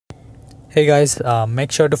Hey guys, make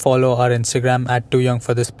sure to follow our Instagram at Too Young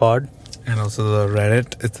for This Pod. And also the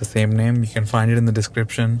Reddit, it's the same name. You can find it in the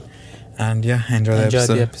description. And yeah, enjoy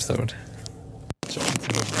the episode. So, a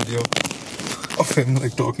video of him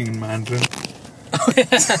like talking in Mandarin.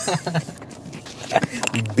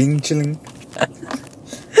 Bing chilling.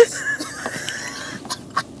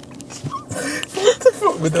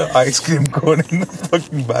 With the ice cream cone in the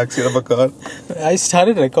fucking backseat of a car. I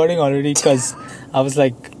started recording already because I was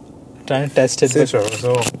like trying to test it.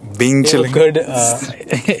 So Bing chilling. Good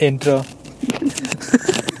intro.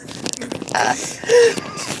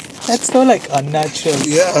 That's so like unnatural.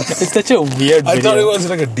 Yeah. It's such a weird video. I thought it was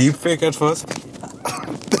like a deep fake at first.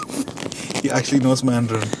 He actually knows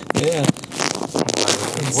Mandarin. Yeah.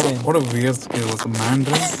 What a weird skill. The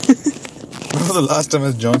Mandarin? When was the last time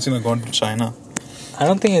has John Cena gone to China? I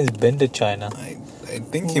don't think he's been to China. I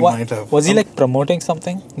think he might have. Was he like promoting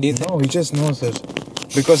something? Do you think? No, he just knows it.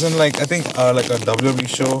 Because in like, I think like a WWE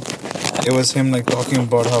show, it was him like talking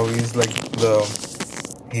about how he's like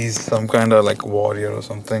he's some kind of like warrior or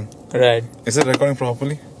something. Right. Is it recording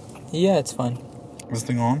properly? Yeah, it's fine. This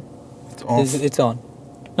thing on? It's off. It's on.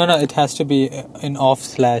 No, it has to be in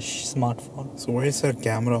off/smartphone. So where is that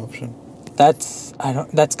camera option? That's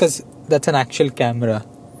because that's an actual camera.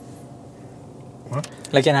 What?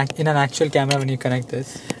 Like in an actual camera when you connect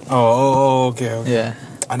this. Oh, okay. Yeah.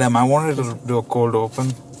 Damn, I wanted to do a cold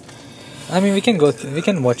open. I mean, we can watch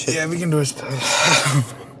it. Yeah, we can do it.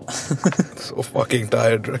 So fucking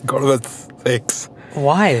tired. I got up at 6.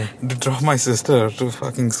 Why? To drop my sister to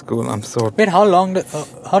fucking school. I'm so... Wait, how long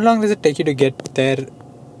does it take you to get there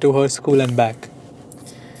to her school and back?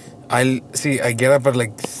 I get up at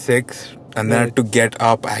like 6 and then I have to get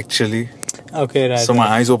up actually. Okay, right. So my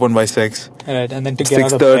eyes open by 6. Right, and then to get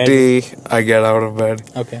out of bed. 6:30, I get out of bed.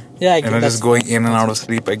 Okay. Yeah, and I'm just going in and out of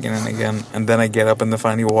sleep again and again. And then I get up and then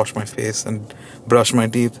finally wash my face and brush my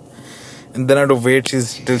teeth. And then I have to wait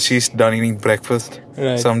till she's done eating breakfast.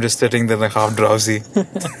 Right. So I'm just sitting there like half drowsy.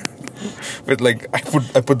 With like,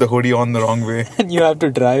 I put the hoodie on the wrong way. And you have to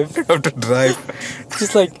drive. I have to drive.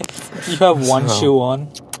 Just like, you have one shoe on.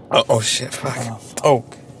 Oh shit, fuck. Oh.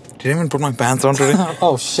 Did I even put my pants on today?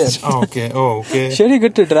 Oh shit. Oh, okay. Surely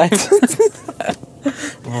good to drive.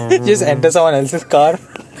 Just enter someone else's car.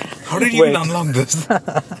 How did you even unlock this?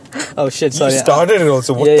 Oh shit, sorry. You started it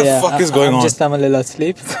also. What the fuck is going on? I'm a little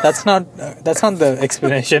asleep. That's not the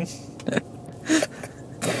explanation.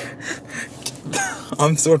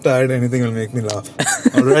 I'm so tired, anything will make me laugh.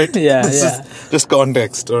 Alright? Yeah. This is just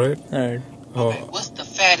context, alright? Alright. Oh. What's the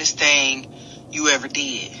fattest thing you ever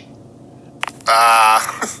did?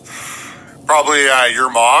 Probably your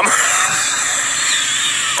mom.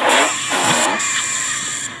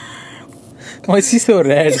 Why is he so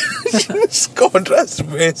red? Contrast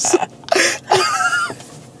face.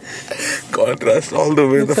 Contrast all the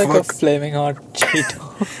way. It's the like fuck? a flaming hot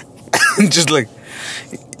Cheeto. Just like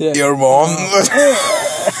Yeah. your mom.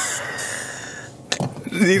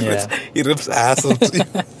 Yeah. He rips ass.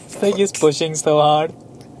 It's like he's pushing so hard.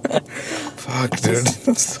 Fuck, dude.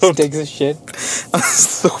 So Takes a shit. I'm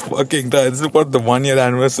so fucking tired. This is about the 1-year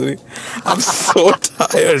anniversary. I'm so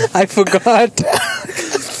tired. I forgot.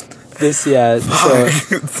 This is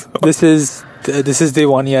the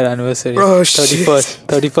 1-year anniversary. Oh, shit.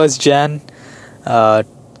 31st Jan,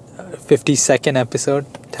 52nd episode.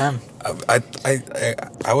 Damn.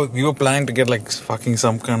 We were planning to get like fucking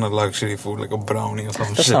some kind of luxury food, like a brownie or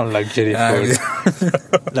some That's shit. not luxury food.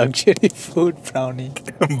 Luxury food brownie.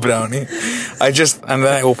 Brownie. And then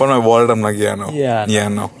I open my wallet. I'm like, no. Yeah.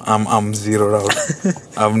 I'm zeroed out.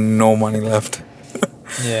 I have no money left.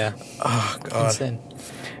 Yeah. Oh god. Insane.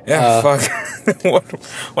 Yeah. Fuck.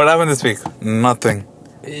 What happened this week? Nothing.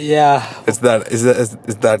 Yeah. Is that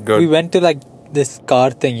good? We went to like this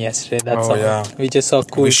car thing yesterday. That's all. Yeah. We just saw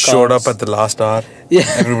cool We cars. showed up at the last hour. Yeah.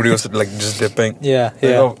 Everybody was like just dipping. Yeah.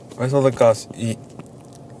 Like, oh, where's all the cars?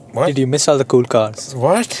 What? Did you miss all the cool cars?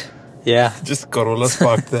 What? Yeah. Just Corollas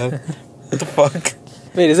parked there. What the fuck?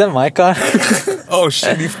 Wait, is that my car? Oh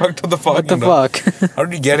shit, you fucked up the parking What the fuck? How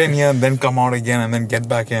did you get in here and then come out again and then get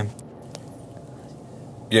back in?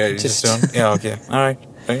 Yeah, you just don't? Yeah, okay. Alright.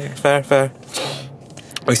 Fair.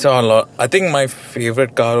 We saw a lot. I think my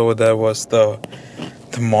favorite car over there was the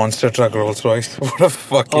monster truck Rolls Royce. What a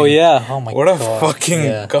fucking... Oh yeah. Oh my god. What a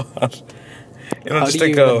fucking car. How just do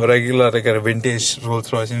like you a regular, like a vintage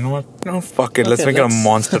Rolls Royce. You know what? No, fuck it. Let's make it a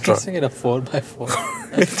monster truck. Let's make it a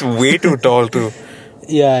 4x4. It's way too tall too.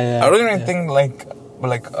 Yeah. I don't even think like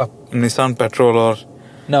a Nissan Petrol or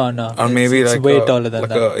No. maybe it's like way taller than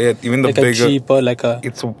that. even the like bigger a Jeep or like a...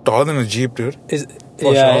 It's taller than a Jeep, dude. Is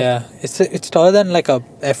For yeah, sure. yeah. It's taller than like a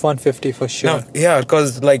F-150 for sure. No, yeah,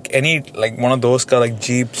 because like any like one of those car like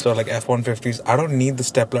Jeeps or like F-150s, I don't need the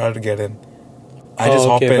step ladder to get in. I just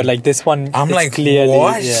hop in. But like this one, I'm it's like, clearly,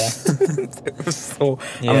 what? Yeah. So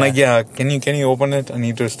Yeah. I'm like, yeah, can you open it? I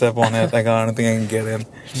need to step on it. Like I don't think I can get in.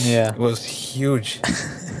 Yeah. It was huge.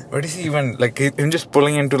 Where is he even like him just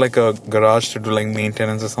pulling into like a garage to do like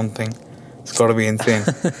maintenance or something? It's gotta be insane.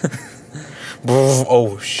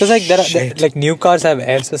 Oh shit! Because like there, like new cars have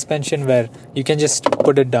air suspension where you can just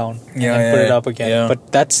put it down and Yeah, then put yeah, it up again. yeah.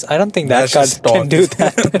 But I don't think that That's car just can stock. do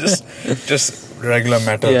that. just regular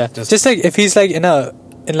metal. Yeah. Just like if he's like in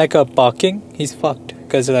like a parking, he's fucked.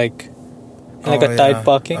 Because like in like a tight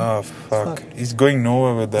parking, Oh fuck! He's going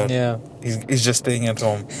nowhere with that. yeah, He's just staying at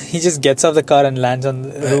home. he just gets off the car and lands on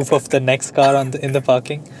the roof of the next car in the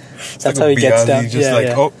parking. It's That's like how a he gets BRZ, down. Just Yeah, like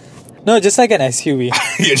yeah. oh, No, just like an SUV.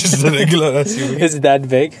 yeah, just a regular SUV. It's that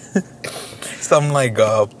big. Some like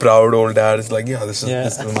proud old dad is like, yeah, this Yeah.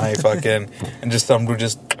 is my fucking, and just some dude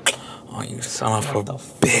just, oh you son of a What the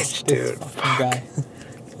fuck bitch, is this dude, fucking guy.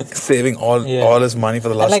 saving all his money for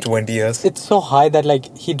the last like, 20 years. It's so high that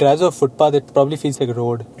like he drives a footpath. It probably feels like a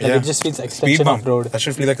road. Like Yeah. it just feels Speed extension bump. of road. That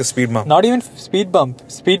should feel like a speed bump. Not even speed bump.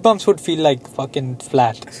 Speed bumps would feel like fucking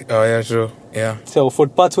flat. Oh yeah, true. Yeah. So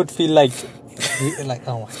footpaths would feel like like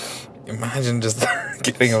oh my god. Imagine just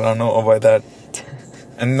getting run over by that,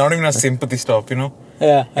 and not even a sympathy stop. You know.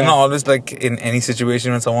 Yeah. You know, always like in any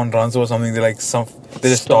situation when someone runs over something, they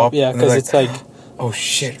just stop. Yeah, and they're because it's like oh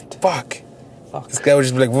shit, fuck. fuck. This guy would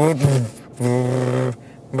just be like,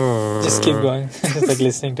 Just keep going. It's like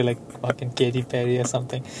listening to like fucking Katy Perry or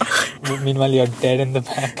something. Meanwhile, you're dead in the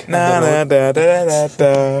back. on Na the na road. da da da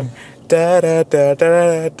da. Da da da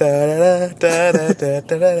da da da da da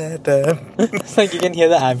da da. It's like you can hear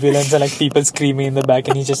the ambulance and like people screaming in the back,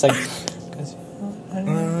 and he's just like.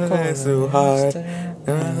 It's too hard.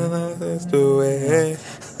 It's too way.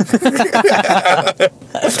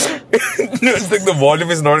 No, it's like the volume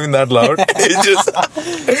is not even that loud. It's just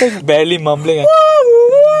like barely mumbling.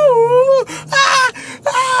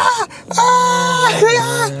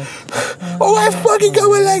 Oh my fucking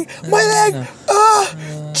god, my leg.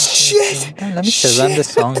 Oh shit. Let me Shazam this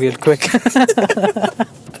song real quick.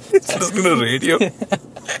 It's listening to radio.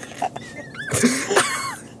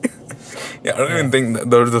 Yeah, I don't even think that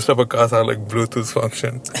those type of cars have like Bluetooth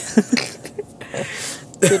function.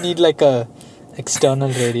 You need like a external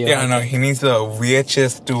radio. Yeah, no, he needs a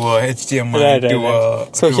VHS to a HDMI Right, to right.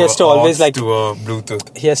 a So to he has a to always, aux like- to a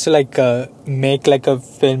Bluetooth. He has to like make like a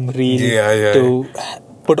film reel Yeah, to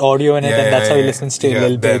put audio in it, Yeah, and that's how he yeah, listens to yeah,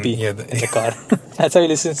 Lil then- Baby yeah, in the car. That's how he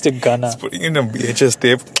listens to Gunna. Putting in a VHS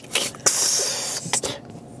tape.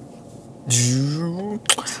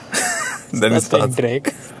 Then it That's like starts.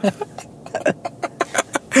 Drake.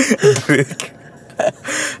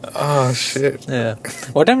 Oh shit. Yeah.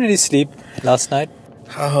 What time did you sleep last night?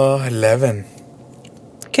 11.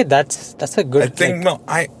 Okay, that's a good. I think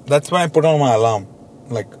that's when I put on my alarm.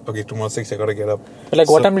 Like, okay, tomorrow 6 I gotta get up. But like,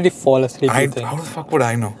 what So, time did you fall asleep? Do you think? how the fuck would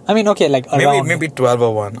I know? I mean, okay, like around. Maybe 12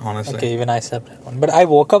 or 1, honestly. Okay, even I slept at 1. But I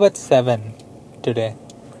woke up at 7 today.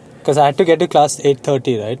 Because I had to get to class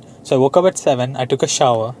 8:30, right? So I woke up at 7, I took a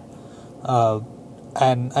shower.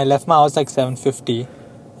 And I left my house like 7:50.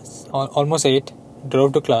 Almost 8.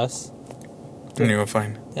 Drove to class. And you were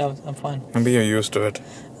fine. Yeah, I'm fine. Maybe you're used to it.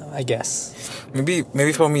 I guess.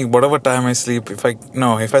 Maybe for me, whatever time I sleep, if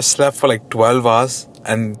I slept for like 12 hours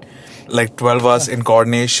and like 12 hours in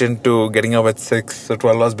coordination to getting up at 6, so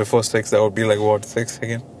 12 hours before 6, that would be like what, 6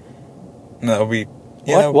 again? No, that would be...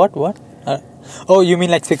 Yeah, What? Oh, you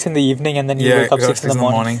mean like 6 in the evening and then you wake up 6 in the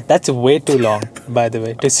morning? That's way too long, by the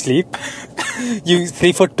way, to sleep. You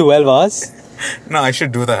sleep for 12 hours? No, I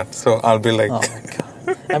should do that. So I'll be like... Oh my god.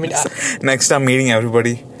 I mean, next time meeting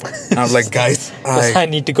everybody, I'm like, guys, I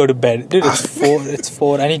need to go to bed. Dude, it's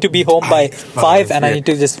 4. I need to be home by 5 and I need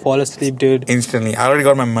to just fall asleep, dude. instantly. I already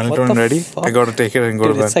got my melatonin the ready. fuck? I gotta take it and go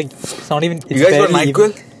Dude, to bed. it's like, it's not even... It's You guys got barely NyQuil?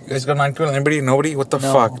 even- You guys got NyQuil? Anybody? Nobody? What the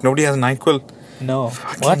No. fuck? Nobody has NyQuil? No.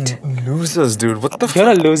 Fucking What? losers, dude. What the fuck? You're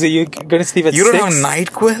a loser. You're gonna sleep at You 6. don't have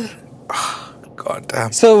NyQuil? Oh, God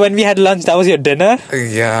damn. So when we had lunch, that was your dinner?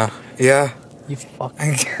 Yeah. You fuck.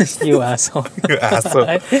 I You asshole. You asshole.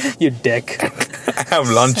 You dick. have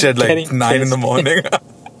lunch at like Getting 9 in the pissed. morning.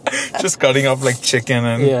 Just cutting up like chicken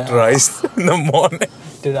and Yeah. rice in the morning.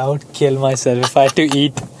 Dude, I would kill myself if I had to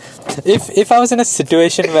eat. If I was in a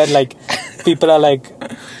situation where like people are like,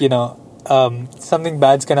 you know, something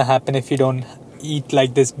bad's gonna happen if you don't eat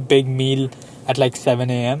like this big meal at like 7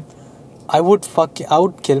 a.m. I would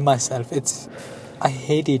kill myself. I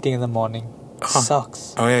hate eating in the morning.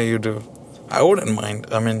 Sucks. Oh yeah, you do. I wouldn't mind.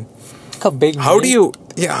 I mean, like a big How meal. do you?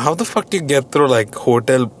 Yeah, how the fuck do you get through like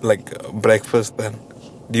hotel breakfast then?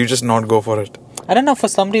 Do you just not go for it? I don't know, for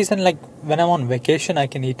some reason, like when I'm on vacation I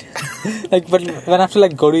can eat. Like, but when I have to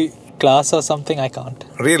like go to class or something, I can't.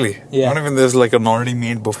 Really? Yeah. Not even there's like an already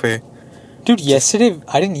made buffet. Dude, yesterday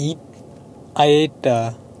I didn't eat. I ate.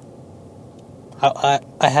 I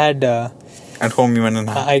had. At home you went and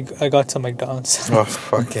had. I got some McDonald's. Oh,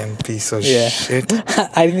 fucking piece of Yeah. shit.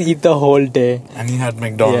 I didn't eat the whole day. And you had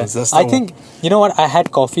McDonald's. Yeah. That's I think, you know what? I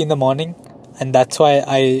had coffee in the morning, and that's why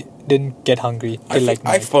I didn't get hungry till like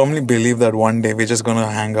I night. firmly believe that one day we're just gonna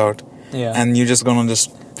hang out. Yeah. And you're just gonna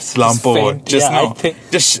just slump Just over. faint. Just Yeah, I no. think-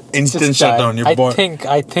 Just instant Just die. shutdown. Your I body. think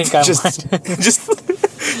I just, might. just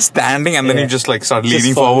standing and then Yeah. you just like start Just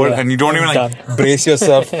leaning fall, forward yeah. and you don't even I'm like brace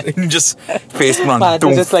yourself. You just face plant. Man,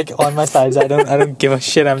 Doom. I'm just like on my sides. I don't give a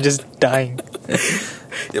shit. I'm just dying.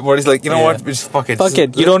 Your body's like, you know Yeah. what? Just fuck it. Fuck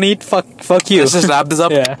it. You don't eat. Fuck you. Let's just wrap this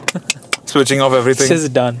up. Yeah. Switching off everything. This is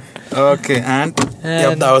done. Okay, and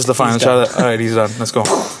yep, And that was the final he's done. shot. Alright, he's done. Let's go.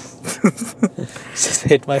 Just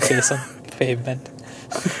hit my face on pavement.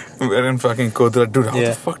 We're in fucking Kodra. Dude, how Yeah.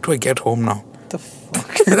 the fuck do I get home now? The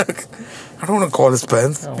fuck? I don't want to call his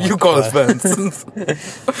pants. Oh my You call his God. pants.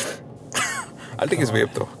 I'll take his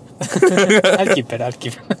vape though. I'll keep it.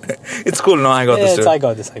 It's cool. No, I got this. Yes, Dude. I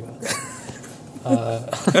got this.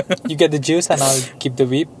 You get the juice and I'll keep the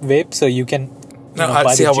vape so you can No, buy I'll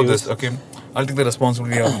see the how about juice. this. Okay, I'll take the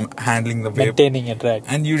responsibility of handling the vape, Maintaining it, right?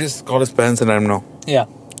 and you just call his parents and let him know. Yeah.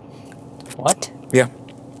 What? Yeah,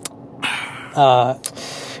 Uh,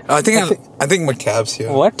 I think my cab's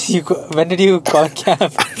here. what? When did you call a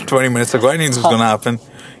cab? 20 minutes ago, I knew this was gonna happen.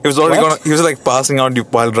 He was already What? He was like passing out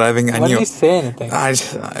while driving. I When knew. did you say anything?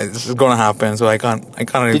 This is gonna happen, so I can't.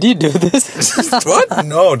 Really. Did you do this? What?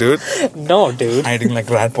 No, dude. No, dude. Hiding like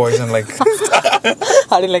rat poison, like.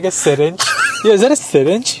 Hiding like a syringe. Yo, is that a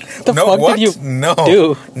syringe? The No, fuck what? did you No,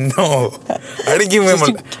 do? no. I didn't give him Just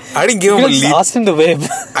a. I didn't give him You a just lead. asked him to wave.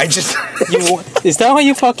 I just. Is that why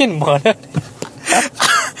you fucking murdered?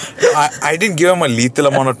 I didn't give him a lethal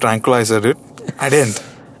amount of tranquilizer, dude. I didn't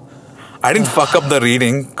fuck up the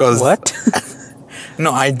reading because. What?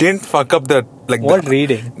 No, I didn't fuck up the like. What the,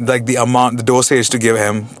 reading? Like the dosage to give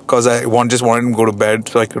him because I just wanted him to go to bed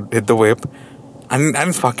so I could hit the vape. I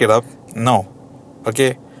didn't fuck it up. No.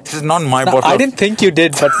 Okay. This is not my No, bottle. I didn't think you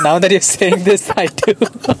did, but now that you're saying this, I do.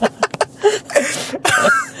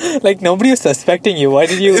 Like nobody was suspecting you. Why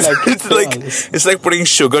did you like? It's say all like this? it's like putting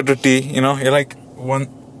sugar to tea. You know, you're like 2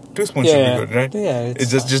 spoons should Yeah, be good, right? yeah,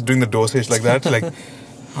 it's It's just doing the dosage like that. Like,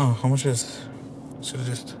 oh, how much is? Should I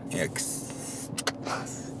just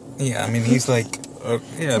yeah. I mean, he's like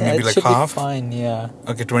Yeah, maybe it like should half. Be fine, yeah.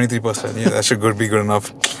 Okay, 23%. Yeah, that should be good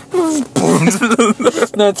enough.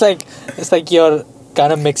 No, it's like you're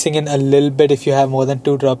kind of mixing in a little bit. If you have more than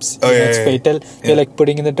 2 drops, Oh, yeah, it's yeah, fatal. yeah. You're like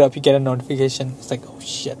putting in the drop, you get a notification. It's like, oh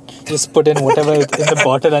shit. Just put in whatever is in the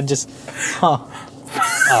bottle and just, oh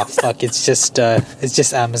fuck, it's just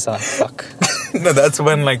Amazon. Fuck. No, that's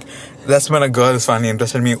when a girl is finally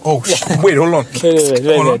interested in me. Oh, wait, hold on. Wait.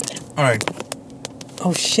 Hold on. All right.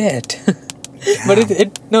 Oh shit. But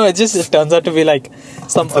it turns out to be like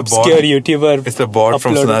some It's a bot. obscure YouTuber. It's a bot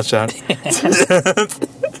from uploaded- Snapchat.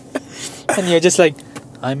 And you're just like,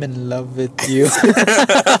 I'm in love with you.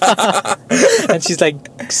 And she's like,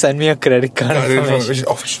 send me your credit card information.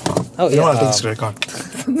 Oh, You know what? yeah. I'll take this credit card.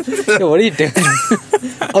 Yo, what are you doing?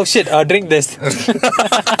 Oh shit, drink this. Why?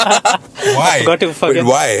 forgot to fucking- Wait,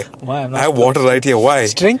 why? Why? I'm I have water right here. Why?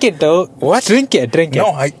 Just drink it though. What? Drink it. No,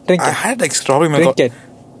 Drink I it. had like strawberry Drink milk. it.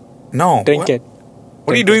 No. Drink what? it.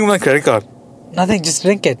 What are you doing with my credit card? Nothing, just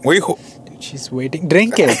drink it. Wait, Dude, she's waiting.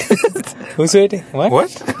 Drink it. Who's waiting? What?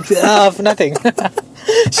 Nothing.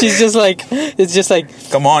 She's just like, it's just like,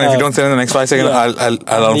 come on! If you don't send in the next 5 seconds, yeah. I'll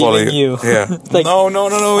unfollow leaving you. you. Yeah. Like, no!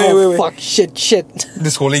 Wait. fuck, shit.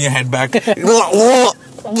 Just holding your head back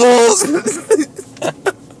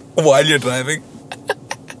while you're driving.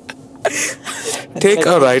 Take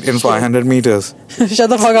a right in 500 meters. Shut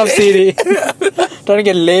the fuck up, Siri. Trying to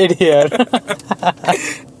get laid here.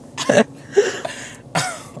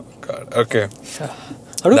 God. Okay.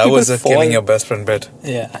 How do That people was a fall? killing your best friend bit.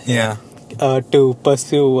 Yeah. Yeah. To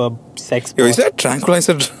pursue a sex. Yo, bot. is that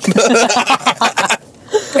tranquilizer?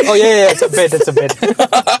 Oh yeah, it's a bit.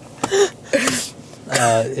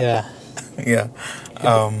 Yeah. Yeah.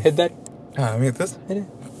 Hit that. I mean this. Hit it.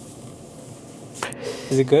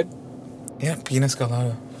 Is it good? Yeah, penis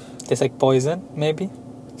colada. Tastes like poison, maybe.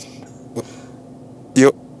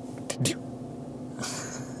 Yo. Did you?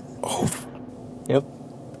 Yep.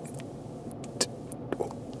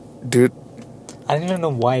 Dude. I don't even know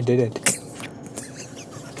why I did it.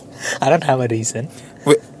 I don't have a reason.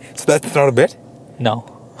 Wait. So that's not a bit? No.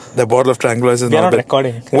 The bottle of tranquilizer is We are not not a bit?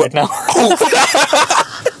 recording What? right now.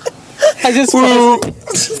 I just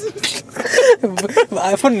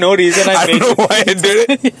for no reason I I made don't know why I did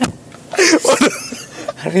it.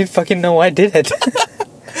 I don't even fucking know why I did it.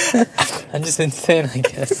 I'm just insane, I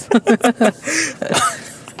guess.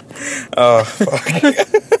 Oh, fuck.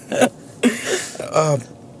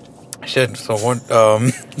 Shit, so what,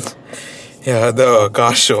 yeah, the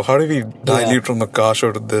car show. How do we dilute from the car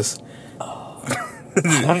show to this? I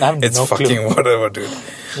have It's no fucking clue. whatever, dude.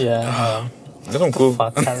 Yeah. That's not cool.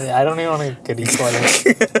 Fuck. I don't even want to get into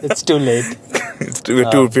it. It's too late.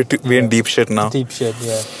 We're in deep shit now. Deep shit,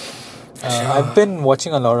 yeah. I've been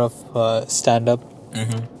watching a lot of stand-up.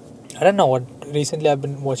 Mm-hmm. I don't know what. Recently, I've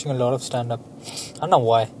been watching a lot of stand-up. I don't know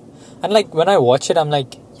why. And like when I watch it, I'm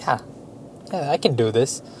like, yeah, I can do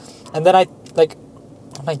this. And then I'm like,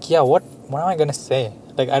 yeah, what am I gonna say?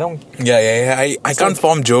 Like I don't. Yeah. I can't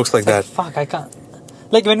form jokes like that. Fuck, I can't.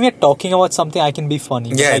 Like when we're talking about something, I can be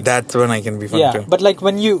funny. Yeah, like, that's when I can be funny yeah, too. but like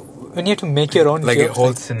when you have to make your own Like jokes, a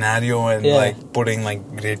whole scenario and Yeah. like putting like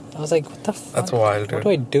great. I was like, what the fuck? That's wild, dude. What do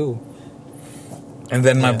I do? And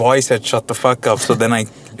then my Yeah. boy said, "Shut the fuck up." So then I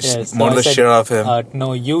Yeah, so more I the said, shit out of him.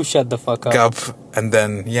 No, you shut the fuck up. Cup, and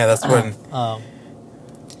then that's when.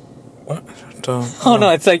 What? Oh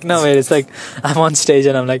no, it's like no wait, it's like I'm on stage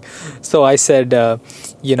and I'm like, so I said, go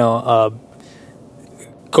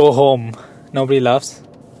home. Nobody laughs.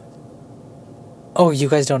 Oh, you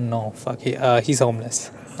guys don't know. Fuck, he's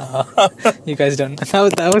homeless. You guys don't.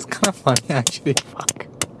 That was kind of funny actually. Fuck.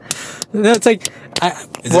 No, it's like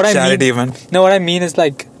It's a charity event. No, what I mean is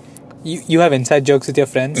like. You have inside jokes with your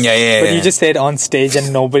friends. Yeah. But you just say it on stage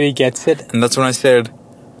and nobody gets it. And that's when I said,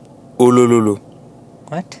 "Ulululu."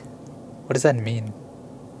 What? What does that mean?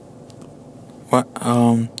 What?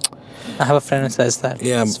 I have a friend who says that.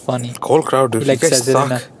 Yeah, It's funny. Whole crowd, dude. He, like, You guys says it in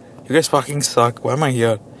suck. You guys fucking suck. Why am I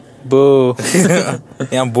here? Boo.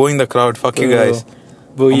 Yeah, I'm booing the crowd. Fuck you Boo. guys.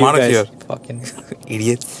 Boo, I'm you out of guys. here. Fucking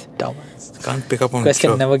Idiots. dumbass. Can't pick up on You guys the show.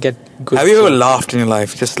 can never get good. Have you ever jokes. laughed in your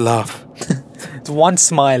life? Just laugh. It's one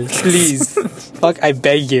smile, please. Fuck, I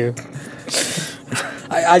beg you.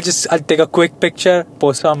 I'll take a quick picture,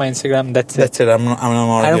 post it on my Instagram. That's it. That's it. I'm out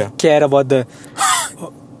I of don't here. care about the.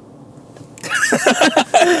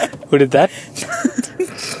 Who did that?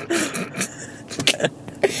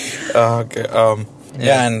 Okay.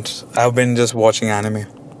 Yeah, and I've been just watching anime.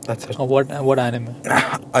 That's it. Oh, what anime?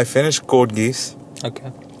 I finished Code Geass.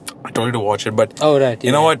 Okay. I told you to watch it, but Oh right.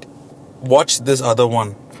 you know what? Watch this other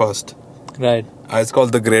one first. Right. It's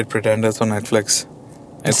called The Great Pretenders on Netflix.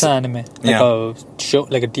 It's an anime. Like yeah. a show,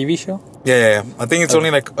 like a TV show. Yeah. I think it's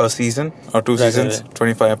only like a season or two Right, seasons, right.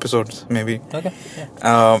 25 episodes maybe. Okay. Yeah.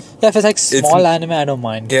 Yeah, if it's like small anime, I don't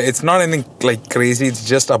mind. Yeah, it's not anything like crazy. It's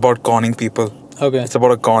just about conning people. Okay. It's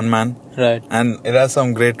about a con man, Right. and it has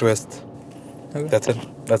some great twists. Okay. That's it.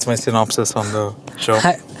 That's my synopsis on the show.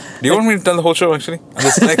 I- Do you want me to tell the whole show actually?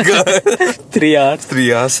 Just like 3 hours.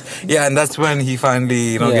 3 hours. Yeah, and that's when he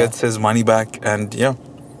finally, Yeah. gets his money back, and yeah,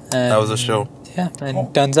 that was the show. Yeah,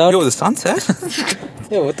 and turns out. Yo, the sunset.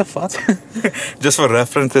 Yeah, what the fuck? Just for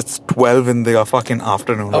reference, it's 12 in the fucking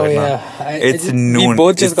afternoon Oh right yeah. now. It's noon. We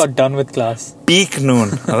both just It's got done with class. peak noon.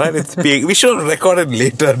 Alright, it's peak. We should have recorded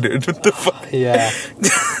later, dude. What the fuck? Yeah.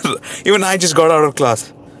 Even I just got out of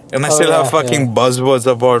class, and I Oh, still have yeah, fucking buzzwords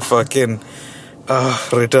about fucking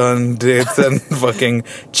return dates and fucking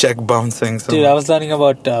check bouncing. So. Dude, I was learning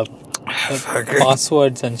about Fuck.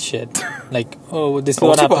 passwords and shit. Like, oh, this is what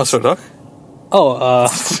What's your happens. password, dog? Oh,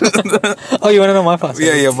 oh, you want to know my password?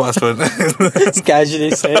 Yeah, your password. It's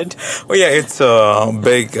casually said. Oh yeah, it's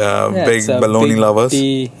big Yeah, big it's a baloney big lovers.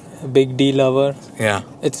 Big D lover. Yeah.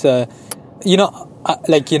 It's I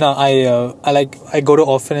go to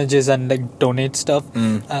orphanages and like donate stuff.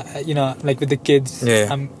 Like with the kids. Yeah.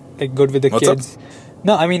 I'm like good with the What's up? kids.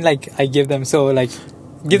 No, I mean like I give them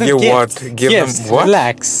give them Give gifts. what? Give them Gifts. what?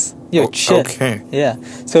 Relax. Yo, chill. Okay. Yeah.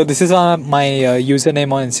 So this is why my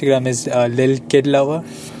username on Instagram is Lil Kid Lover.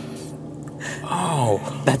 Oh.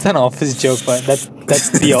 That's an office joke, but that's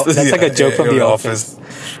like a joke from Yeah, the office.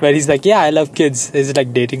 Where he's like, yeah, I love kids. Is it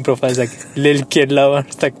like dating profile? It's like Lil Kid Lover.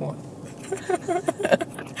 It's like what?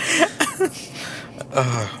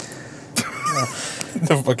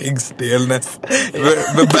 The fucking staleness.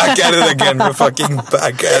 We're back at it again. We're fucking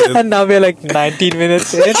back at it. And now we're like 19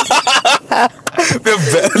 minutes in. We're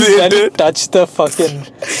barely at Barely it. touched the fucking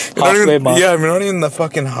We're not halfway even, mark. yeah, we're not even the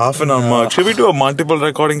fucking half an hour mark. Should we do a multiple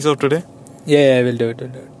recordings of today? Yeah, we'll do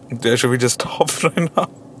it. Should we just stop right now?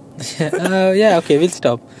 Yeah, okay, we'll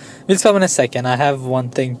stop. We'll stop in a second. I have one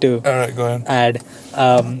thing to Alright, go ahead. add.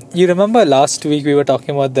 You remember last week we were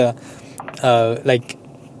talking about the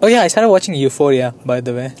Oh yeah, I started watching Euphoria, by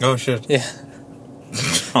the way. Oh shit. Yeah.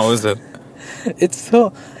 How is it?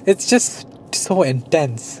 It's just so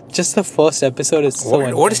intense. Just the first episode is so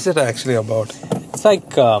intense. What is it actually about? It's like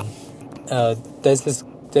there's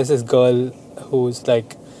this girl who's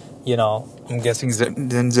like, you know, I'm guessing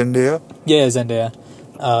Zendaya. yeah, Zendaya.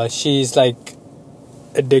 She's like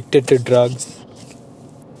addicted to drugs.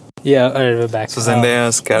 Yeah, alright, we're back. So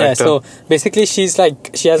Zendaya's character. Yeah, so basically she has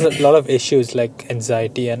a lot of issues like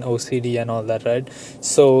anxiety and OCD and all that, right?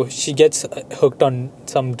 So she gets hooked on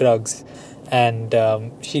some drugs, and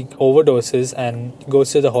she overdoses and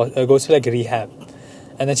goes to like rehab,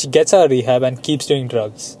 and then she gets out of rehab and keeps doing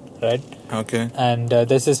drugs, right? Okay. And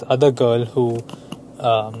there's this other girl who,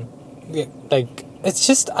 like, it's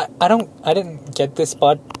just I didn't get this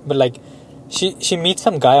part, but like, she meets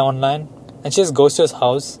some guy online and she just goes to his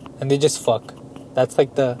house and they just fuck. That's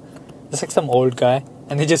like some old guy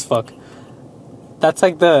and they just fuck. That's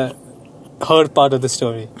like her part of the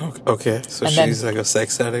story. Okay. So And she's then- like a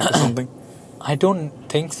sex addict or something. I don't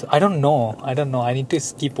think so. I don't know. I need to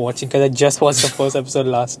keep watching because I just watched the first episode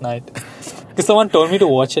last night. Because someone told me to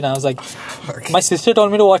watch it and I was like, my sister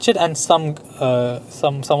told me to watch it and someone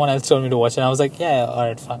else told me to watch it and I was like, yeah,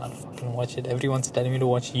 alright, fine, I'll fucking watch it. Everyone's telling me to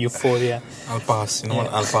watch Euphoria. I'll pass. You know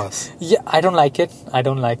what? I'll pass. Yeah, I don't like it.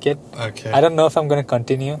 Okay. I don't know if I'm gonna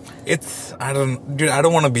continue. I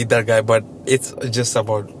don't want to be that guy, but it's just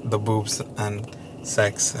about the boobs and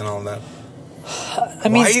sex and all that. I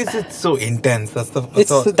mean, why is it so intense? That's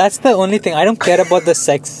the only thing. I don't care about the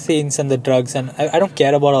sex scenes and the drugs and I don't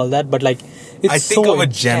care about all that, but like, it's I think so of a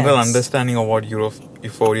general intense. understanding of what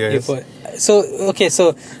Euphoria is.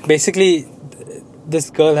 So basically,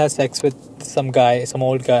 this girl has sex with some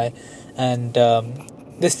old guy, and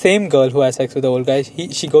the same girl who has sex with the old guy,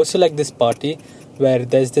 she goes to like this party where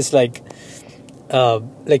there's this like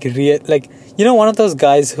real, like, you know, one of those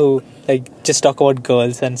guys who like just talk about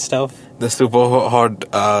girls and stuff. The super hot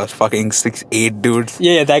fucking 6'8" dudes.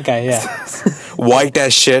 Yeah, that guy. Yeah. White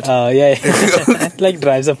as shit. Yeah. Like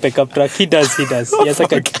drives a pickup truck. He does. He has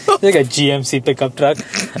like a GMC pickup truck,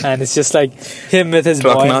 and it's just like him with his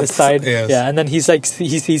Truck boy on the nuts, side. yes. Yeah, and then he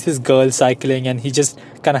sees this girl cycling, and he just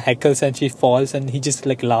kind of heckles, and she falls, and he just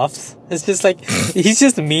like laughs. It's just like he's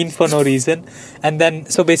just mean for no reason. And then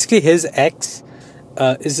so basically his ex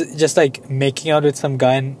is just like making out with some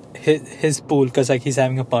guy in his pool because like he's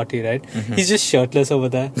having a party, right? Mm-hmm. He's just shirtless over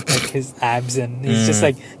there, like his abs, and he's just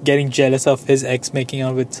like getting jealous of his ex making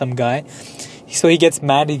out with some guy. So he gets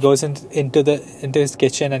mad. He goes into his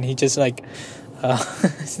kitchen and he just like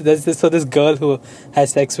so this girl who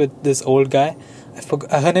has sex with this old guy, I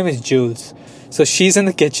forgot, her name is Jules. So she's in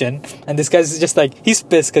the kitchen and this guy's just like, he's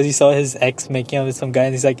pissed because he saw his ex making out with some guy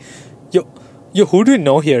and he's like, yo, who do you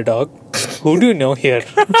know here, dog? Who do you know here?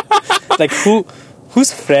 Like,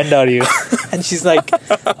 whose friend are you? And she's like kind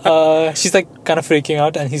of freaking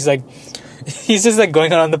out, and he's just like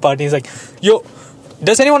going around the party. He's like, yo,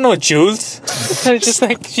 does anyone know Jules? And it's just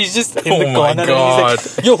like, she's just in the corner, and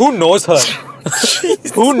he's like, yo, who knows her?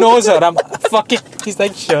 Who knows her? I'm fucking. He's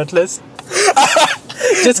like shirtless.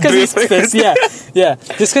 Just because he's pissed, yeah.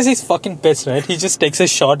 Just because he's fucking pissed, right? He just takes a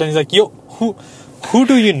shot and he's like, yo, who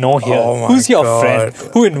do you know here? Oh my Who's your God.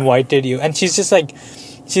 friend? Who invited you? And she's like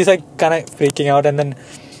kind of freaking out, and then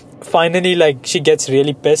finally like she gets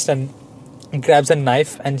really pissed and grabs a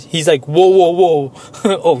knife, and he's like, whoa.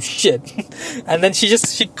 Oh shit. And then she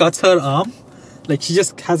cuts her arm. Like she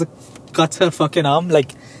just cuts her fucking arm,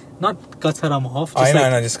 like not cuts her arm off. I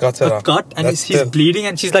know, just cuts her a arm. cut, and That's he's still- bleeding,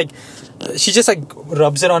 and she just like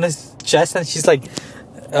rubs it on his chest, and she's like,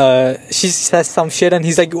 she says some shit, and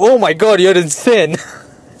he's like, oh my god, you're insane.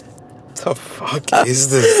 What the fuck is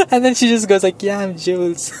this? And then she just goes like, yeah, I'm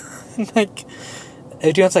Jules. And like,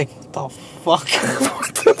 everyone's like, what the fuck?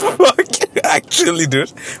 What the fuck? Actually, dude.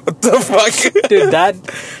 What the fuck? Dude,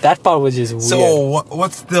 that part was just weird. So,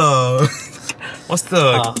 what's the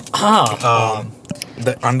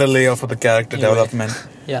the underlay of the character Anyway. development?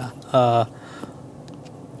 Yeah.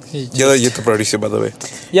 You're the producer, by the way.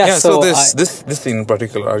 Yeah, So, so this scene in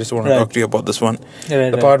particular, I just want to Right. talk to you about this one. Right,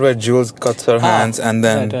 The part where Jules cuts her hands and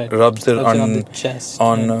then right. rubs it on the chest.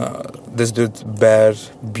 on this dude's bare,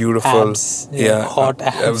 beautiful, Abs. Yeah, hot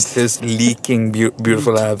abs. his leaking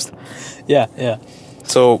beautiful abs. Yeah.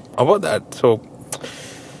 So about that,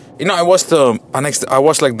 I watched the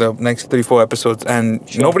next 3-4 episodes, and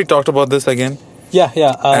Sure. nobody talked about this again. Yeah.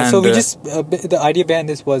 So And, we just the idea behind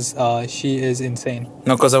this was she is insane.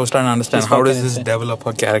 No, because I was trying to understand She's how does fucking this insane. develop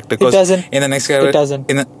her character. It doesn't. In the next character, It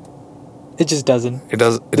doesn't. It just doesn't. It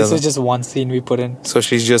does. It This doesn't. was just one scene we put in. So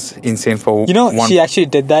she's just insane for You know, one. she actually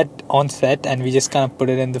did that on set, and we just kind of put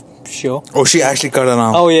it in the show. Oh, she actually cut her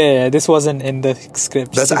arm. Oh yeah, this wasn't in the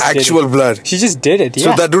script. She That's just did actual it. blood. She just did it. So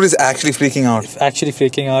Yeah, that dude is actually freaking out. actually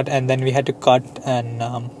freaking out, and then we had to cut, and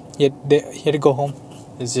he had to go home.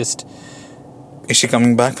 It's just. Is she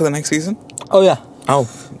coming back for the next season? Oh yeah. Oh.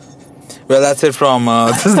 Well, that's it from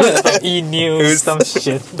E News, some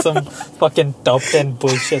shit, some fucking top 10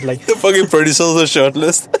 bullshit. Like, the fucking producers are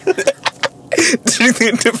shirtless. During the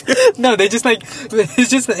interview. no, they just like, it's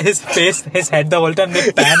just his face, his head the whole time.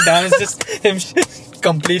 They pan down, it's just him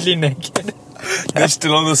completely naked. They're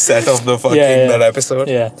still on the set of the fucking Yeah. that episode.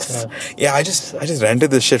 Yeah. Yeah, I just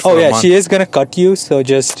rented this shit for Oh a yeah, month. she is gonna cut you, so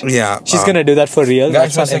just Yeah, she's gonna do that for real.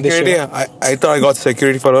 Guys, for That's not in the security, show. I thought I got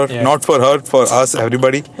security for her. Yeah. Not for her, for us,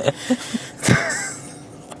 everybody.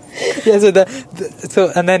 Yeah,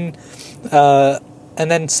 so and then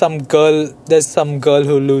there's some girl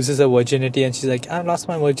who loses her virginity, and she's like, I've lost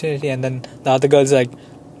my virginity, and then the other girl's like,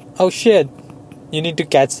 oh shit, you need to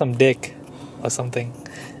catch some dick or something,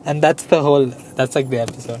 and that's like the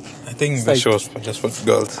episode. I think It's the like- show's just for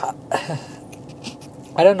girls.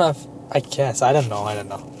 I don't know if I guess I don't know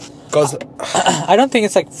Because I don't think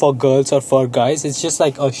it's like for girls or for guys. It's just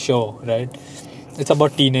like a show, right? It's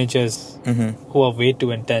about teenagers who are way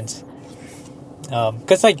too intense.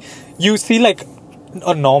 Because like you see like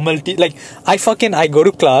a normal like I go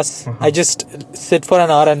to class. I just sit for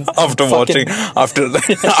an hour and after watching,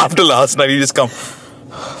 after last night, you just come.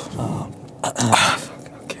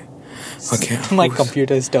 Okay. my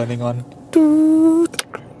computer is turning on.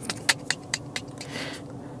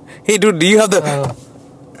 Hey, dude, do you have the?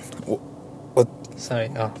 What? Sorry.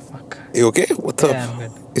 Oh fuck. You okay? What's up? Yeah, I'm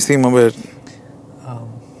good. You seem a bit.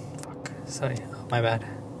 Fuck. Sorry. Oh, my bad.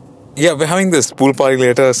 Yeah, we're having this pool party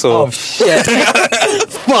later, so. Oh shit.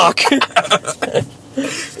 Fuck.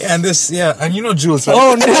 And this, yeah, and you know Jules, right?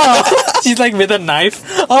 Oh no. She's like with a knife.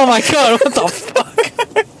 Oh my god. What the fuck?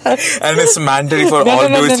 And it's mandatory for all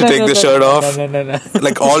dudes to take the shirt off. No.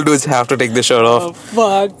 Like all dudes have to take the shirt Oh off.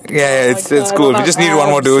 fuck. Yeah, Oh it's my God, cool. I We just don't need have one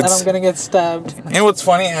more abs and dudes. I'm gonna get stabbed. And what's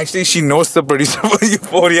funny, actually, she knows the producer for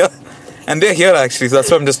Euphoria, and they're here actually. So that's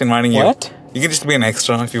why I'm just inviting you. What? You can just be an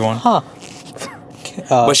extra if you want. Huh.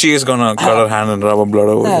 But she is gonna cut her hand and rub her blood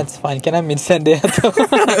over. That's fine. Can I meet Sunday?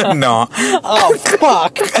 You. No, Oh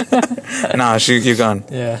fuck. nah, you can't.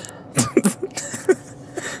 Yeah.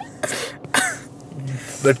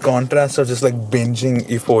 That contrast of just like binging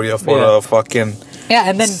Euphoria for Yeah. a fucking Yeah,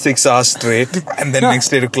 and then 6 hours straight, and then No. next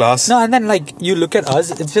day to class. no, and then like you look at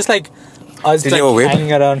us. It's just like us Did like you have a vape?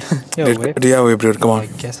 hanging around. You have a vape? Do you have a vape, dude? Come I on.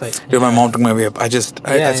 guess I. Dude, my mom took my vape. I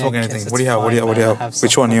smoke anything. What do you have? What do you have?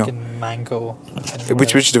 Which one you? Mango.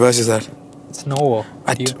 Which device is that? It's Novo.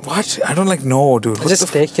 What? I don't like no, dude. What's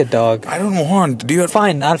Just take your dog. I don't want. Do you have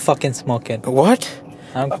Fine, I'll fucking smoke it. what?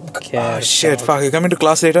 I don't care. Oh shit! dog. Fuck! You coming to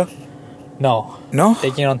class later? No. No.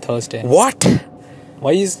 Taking it on Thursday. What?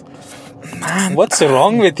 Why is? Man. What's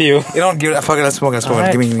wrong with you? You don't give. Fuck it. Let's smoke. Let's smoke.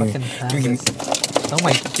 Alright, Give me. fucking Give me. Oh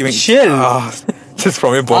my. Give me. Chill. Ah, just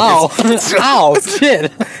from your Ow. pockets. Ow.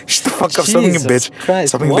 Shit. Shut the fuck up. Stop being a Jesus bitch. Christ,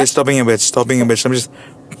 Stop being a what? bitch. Stop being a bitch. Stop being a bitch. I'm just.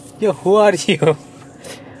 Yo, who are you?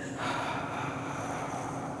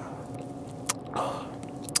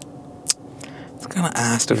 It's kind of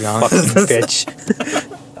ass to be honest. Fucking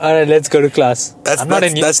bitch. Alright, let's go to class. I'm not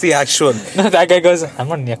in your... That's the actual. No, that guy goes, I'm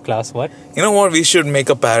not in your class. What? You know what? We should make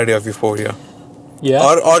a parody of Euphoria.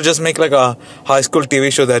 Yeah. Or just make like a high school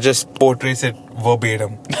TV show that just portrays it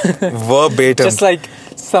verbatim. Verbatim. Just like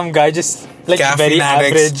some guy just like Caffeine very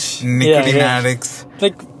addicts, average. nicotine Yeah. addicts.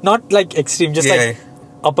 Like not like extreme, just Yeah, like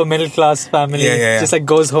upper middle class family. Yeah. Just like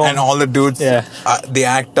goes home. And all the dudes, Yeah. they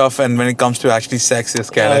act tough, and when it comes to actually sex, they're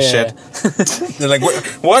scared Oh, as yeah, shit. They're like,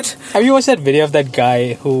 what? Have you watched that video of that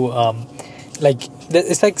guy who like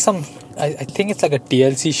it's like some I think it's like a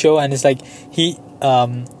TLC show, and it's like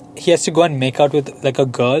he has to go and make out with like a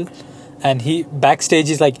girl, and he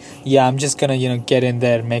backstage is like, yeah, I'm just gonna get in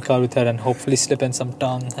there, make out with her, and hopefully slip in some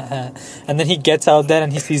tongue. And then he gets out there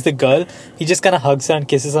and he sees the girl, he just kind of hugs her and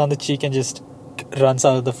kisses her on the cheek and just runs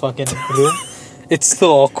out of the fucking room. It's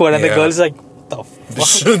so awkward, and the Yeah. girl's like, the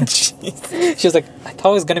fuck? She was like, I thought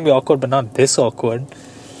it was gonna be awkward, but not this awkward.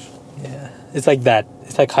 Yeah, it's like that.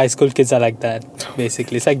 It's like high school kids are like that,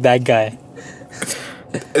 basically. It's like that guy.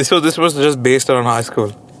 So this was just based on high school,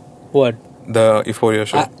 What? the Euphoria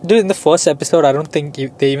show. Dude, in the first episode, I don't think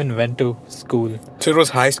they even went to school. So it was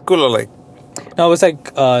high school or like No, it was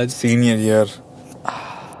like senior year?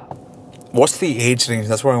 What's the age range?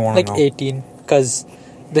 That's what I want to know. 18, because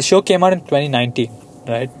the show came out in 2019,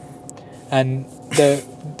 right? And the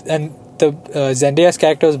Zendaya's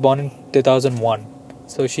character was born in 2001.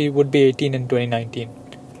 So she would be 18 in 2019.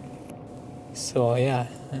 So yeah.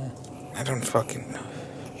 I don't fucking know.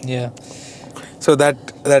 Yeah. So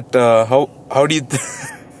how do you?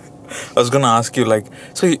 I was gonna ask you like,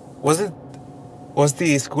 so was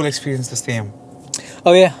the school experience the same?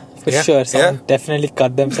 Oh yeah, for Yeah? sure. Someone Yeah? definitely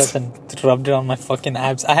cut themselves and rubbed it on my fucking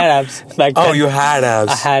abs. I had abs back then. Oh, you had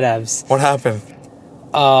abs. I had abs. What happened?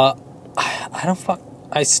 I don't fuck.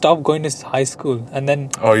 I stopped going to high school, and then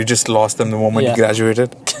Oh, you just lost them the moment Yeah. you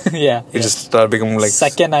graduated. yeah, You just started becoming like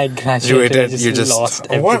second I graduated, I you just lost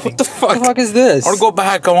Oh, everything. what the fuck? What the fuck is this? I want to go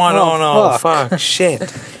back. Come on, Oh, no, fuck. shit.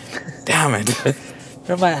 Damn it.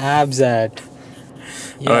 Where are my abs at?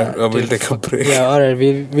 Alright, we'll dude, take a break. Yeah, alright,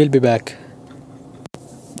 we'll be back.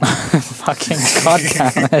 Fucking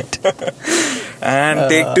goddamn it! And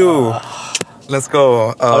take two. Let's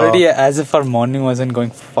go. Already, as if our morning wasn't going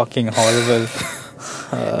fucking horrible.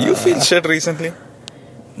 You feel shit recently?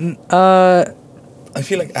 I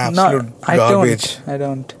feel like absolute I garbage.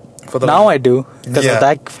 don't. For the Now I do because Yeah. of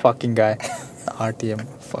that fucking guy, RTM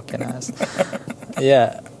fucking ass.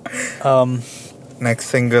 Yeah. Next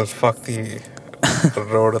single, fuck the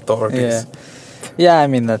road authorities. Yeah. I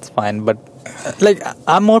mean that's fine, but like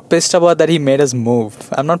I'm more pissed about that he made us move.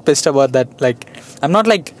 I'm not pissed about that. Like I'm not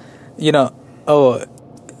like, oh.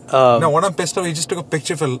 No, what I'm pissed off, he just took a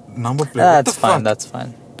picture for number plate. What That's the fine. fuck? That's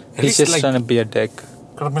fine. At He's least, just like- trying to be a dick.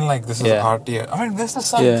 Could have been like, this is Yeah. RTA. I mean, there's no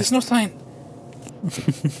sign. Yeah. There's no sign.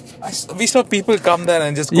 We saw people come there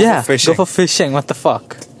and just go Yeah, for fishing. go for fishing. What the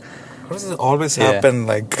fuck? How does it always Yeah. happen?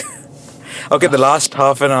 Like, okay, the last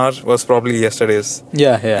half an hour was probably yesterday's.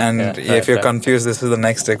 Yeah. And yeah, if you're confused, this is the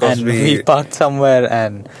next day. 'cause and we parked somewhere,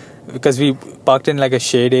 and because we parked in like a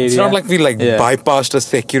shade area. it's not like we Yeah. bypassed a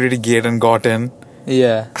security gate and got in.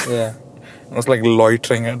 Yeah. It was like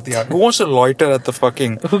loitering at the. Who wants to loiter at the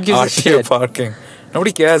fucking Who gives a RTA shit? parking?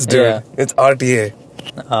 Nobody cares, dude. Yeah. It's RTA.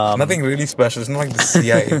 Um, Nothing really special. It's not like the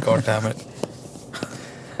CIA. God damn it.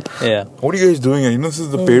 Yeah. What are you guys doing here? You know this is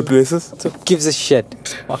the paid places? So who gives a shit?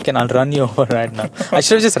 Fucking, I'll run you over right now. I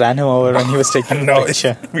should have just ran him over when he was taking the No,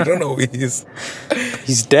 picture. we don't know who he is.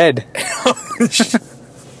 He's dead.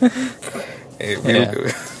 Hey, we'll Yeah.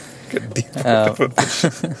 get deep Um, into this.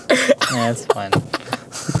 Yeah, it's fine.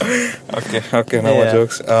 Okay, no more Yeah.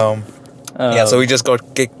 jokes. Yeah, so we just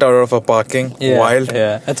got kicked out of a parking. Yeah, Wild.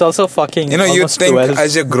 Yeah. It's also fucking. You know, you almost think 12.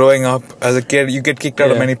 as you're growing up, as a kid, you get kicked out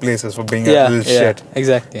of Yeah. many places for being a Yeah, little yeah, shit.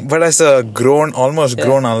 exactly. But as a almost Yeah.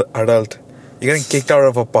 grown adult, you're getting kicked out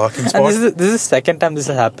of a parking And spot. this is the second time this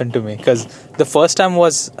has happened to me, because the first time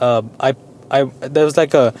was there was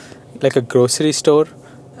like a grocery store,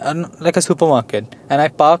 like a supermarket, and I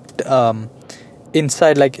parked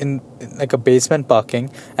inside like in like a basement parking,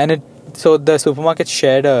 and so the supermarket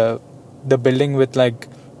shared the building with like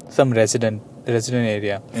some resident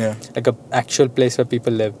area, Yeah. like a actual place where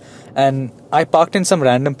people live. And I parked in some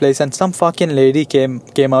random place, and some fucking lady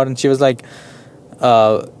came out, and she was like,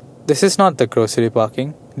 this is not the grocery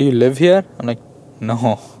parking. Do you live here? I'm like,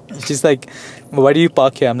 no. She's like, why do you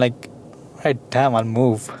park here? I'm like, right, damn, I'll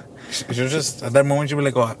move. You should just, at that moment, you'd be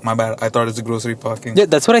like, oh, my bad. I thought it's a grocery parking. Yeah,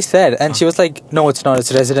 that's what I said. And she was like, no, it's not.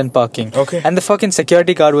 It's resident parking. Okay. And the fucking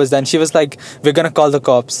security guard was there. And she was like, we're going to call the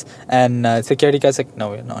cops. And security guard's like,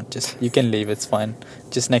 no, we're not. Just, you can leave. It's fine.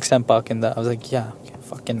 Just next time park in the... I was like, yeah, okay,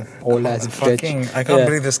 fucking old ass bitch. I can't Yeah.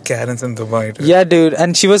 believe this Karen's in Dubai. Dude. Yeah, dude.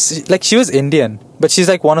 And she was Indian. But she's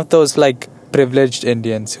like one of those like privileged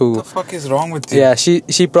Indians What who... the fuck is wrong with you? Yeah,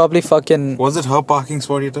 she probably fucking... Was it her parking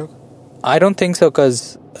spot you took? I don't think so,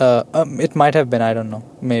 because it might have been. I don't know.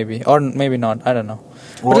 Maybe. Or maybe not. I don't know.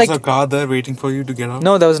 Was like, a car there waiting for you to get out?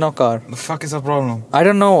 no, there was no car. The fuck is the problem? I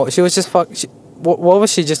don't know. She was just what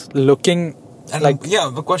was she just looking And like?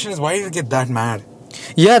 yeah, the question is, why did you get that mad?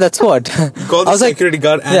 Yeah, that's what. Call the I was like, security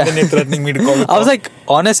guard and yeah. then you're threatening me to call the I was cops. like,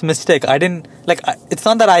 honest mistake. I didn't like. It's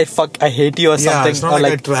not that I hate you or yeah, something. it's not or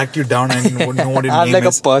like I tracked you down and know what your I have name like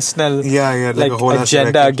is. a personal Yeah, like a whole ass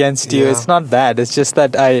agenda record. against you. Yeah. It's not that. It's just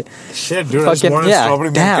that I Shit, dude, I just fucking- wanted yeah, to stop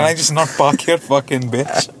it. damn. Can I just not park here, fucking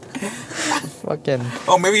bitch? fucking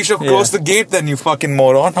Oh, maybe you should Yeah. close the gate then, you fucking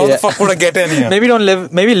moron. How Yeah. the fuck would I get in here? maybe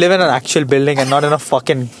live in an actual building and not in a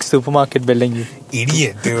fucking supermarket building. You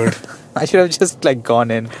Idiot, dude. I should have just like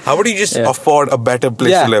gone in. How would you just Yeah. afford a better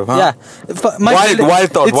place yeah, to live, huh? Yeah.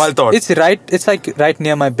 Wild thought. It's like right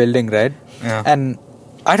near my building, right? Yeah. And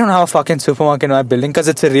I don't have a fucking supermarket in my building because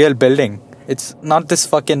it's a real building. It's not this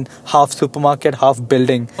fucking half supermarket, half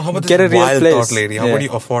building. How about Get a this real wild place. thought, lady? How Yeah. would you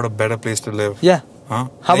afford a better place to live? Yeah. Huh?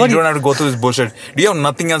 How Then about you don't you- have to go through this bullshit. Do you have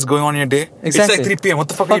nothing else going on in your day? Exactly. It's like 3 p.m. What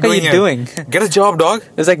the fuck, Fuck are you doing? Get a job, dog.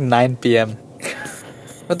 It's like 9 p.m.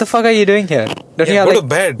 What the fuck are you doing here? Don't Yeah, you have go like, to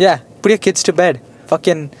bed. Yeah. Put your kids to bed.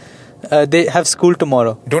 Fucking they have school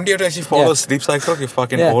tomorrow. Don't you have to actually follow Yeah. sleep cycle? You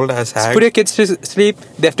fucking Yeah. old ass Just hag. put your kids to sleep.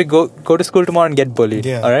 They have to go to school tomorrow and get bullied.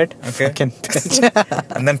 Yeah. All right. Okay. Fucking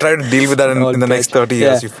And then try to deal with that in the next 30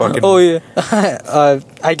 years. You fucking. Oh yeah.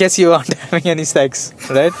 I guess you aren't having any sex,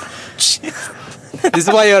 right? This is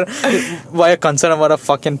why you're concerned about a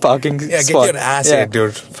fucking parking Yeah, spot. get your ass Yeah. ate,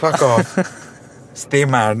 dude. Fuck off. Stay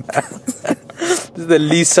mad. This is the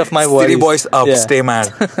least of my worries. City boys up, Yeah. stay mad.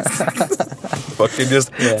 Fucking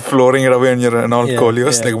just Yeah. flooring it away on your and all Yeah,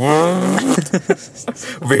 Coleos. yeah.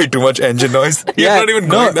 Like, way too much engine noise. You're not even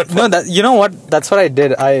going that far. No, you know what? That's what I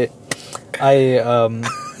did. I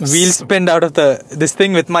wheel spinned out of this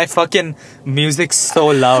thing with my fucking music so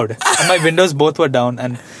loud, and my windows both were down.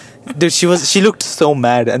 And dude, she looked so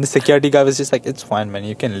mad, and the security guy was just like, "It's fine, man.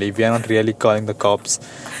 You can leave. We are not really calling the cops."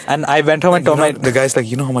 And I went home and told my The guy's like,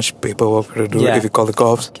 you know how much paperwork we have to do Yeah. if you call the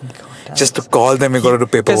cops? Just to call them, you got to do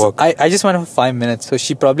paperwork. I just went for 5 minutes, so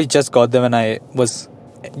she probably just got there when I was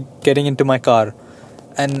getting into my car,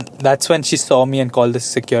 and that's when she saw me and called the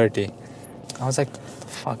security. I was like, "What the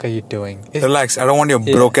fuck are you doing?" Relax, I don't want your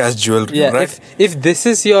Yeah. broke ass jewelry, Yeah, right? if this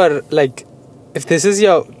is your like, if this is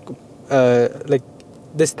your like,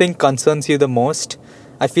 this thing concerns you the most,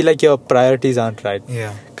 I feel like your priorities aren't right.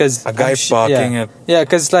 Yeah. Because A guy parking yeah. it. Yeah,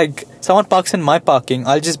 because like someone parks in my parking,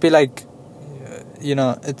 I'll just be like,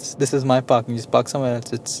 this is my parking. Just park somewhere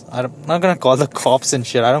else. I'm not gonna call the cops and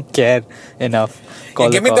shit. I don't care enough. Call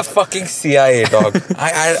Yeah, give me the cops. fucking CIA, dog.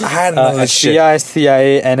 I had none of this shit.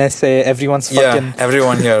 CIA, NSA, everyone's Yeah, fucking.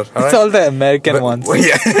 everyone here. It's Alright? all the American But- ones.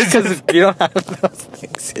 yeah. Because we don't have those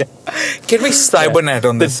things here. Get me Cybernet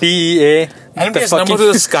on The this. DEA. NPS number to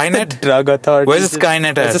the Skynet. Drug authority. Where's the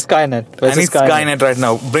Skynet Where's at? the Skynet? Where's I the need Skynet right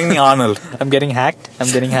now. Bring me Arnold. I'm getting hacked.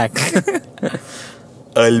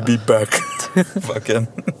 I'll be back. Fucking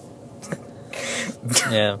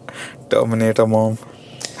Yeah. Terminator mom.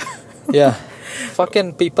 Yeah.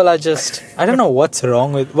 Fucking people are just. I don't know what's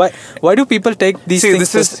wrong with. Why do people take these See, things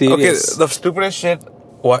so this is okay. serious? The stupidest shit.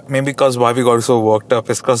 Maybe because why we got so worked up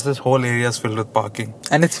is because this whole area is filled with parking.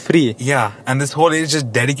 And it's free. Yeah, and this whole area is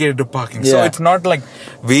just dedicated to parking. So Yeah. it's not like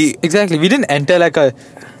we. Exactly. We didn't enter like a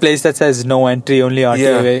place that says no entry, only RTA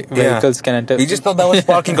Yeah, vehicles can enter. We just thought that was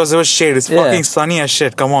parking because there was shade. It's Yeah. fucking sunny as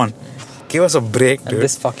shit. Come on, give us a break, And dude.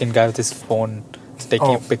 this fucking guy with his phone is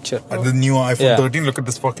taking a picture. The new iPhone Yeah. 13. Look at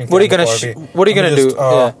this fucking. What are you camera gonna quality. what are you gonna Let do? me just,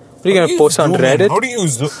 Yeah. What are you gonna post on zoom in? Reddit?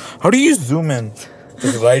 How do you zoom in?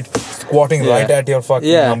 Just right, squatting Yeah. right at your fucking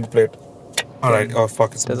Yeah. number plate. All right. Oh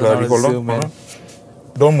fuck! It's Doesn't blurry. know how to Hold on. zoom Hold in.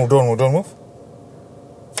 on. Don't move.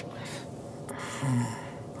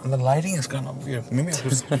 And the lighting is kind of weird. Maybe I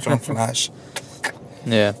should switch on flash.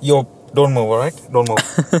 Yeah. Yo, don't move, alright? Don't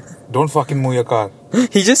move. Don't fucking move your car.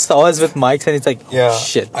 He just saw us with mics and he's like, oh, Yeah.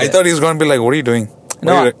 shit. I thought he was going to be like, what are you doing?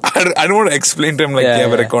 No. I don't want to explain to him like, yeah,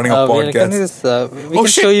 we're recording a we're recording podcast. this, we Oh can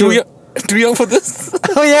shit, show you. do you for this?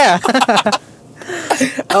 Oh yeah.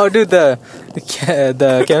 Oh dude, the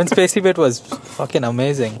Kevin Spacey bit was fucking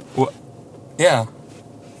amazing. What? Yeah.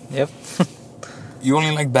 Yep. You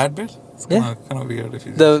only like that bit? It's Yeah. kind of weird if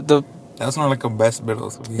you The That's not like a best bit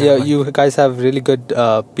also. We yeah, have, like, you guys have really good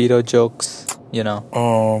pedo jokes. You know,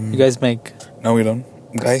 you guys make No, we don't.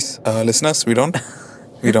 Guys, listeners, we don't.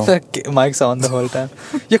 We don't. the mics on the whole time.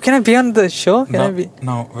 Yo, can I be on the show? Can I be?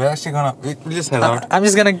 No, we're actually gonna. We'll just head out. I'm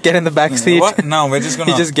just gonna get in the back seat. What? No, we're just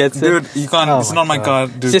gonna. He just gets it. Dude, you can't. Oh it's my not my God.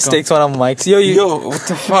 car. Dude, Just come. takes one of the mics. Yo, Yo, what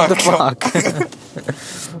the fuck? what the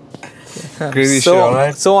fuck? Crazy So- shit,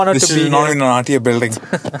 alright? so honored this to is be not here. even an RTA building.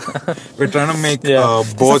 We're trying to make Yeah,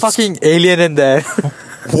 there's a boats. fucking alien in there.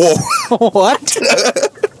 Whoa. What?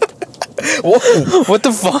 Whoa. What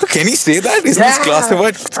the fuck? Can he say that? Is this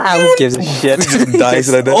classified? Who gives a shit? He just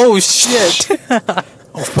dies like that. Oh shit!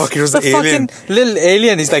 Oh, fuck, it was The the alien. fucking little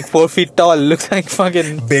alien. He's like 4 feet tall. Looks like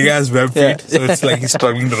fucking. Big ass web Yeah. feet. So it's like he's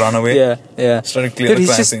struggling to run away. Yeah. He's trying to clear Dude, the he's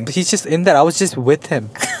crime just scene. he's just in there. I was just with him.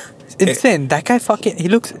 It's insane. That guy fucking. He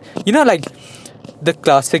looks. You know, like the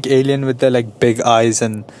classic alien with the like big eyes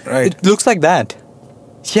and. Right. It looks like that.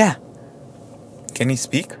 Yeah. Can he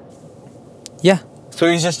speak? Yeah. So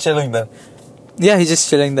he's just chilling there. Yeah. He's just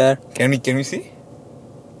chilling there. Can we see?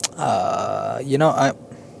 You know, I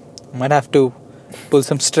might have to pull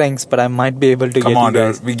some strings, but I might be able to Come get on, you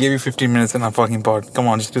guys. dude. We gave you 15 minutes in our fucking pod. Come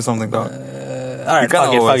on, just do something, dog. Alright,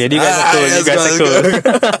 fuck can't it. You guys are cool. You guys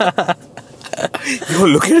are cool. Yo,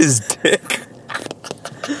 look at his dick.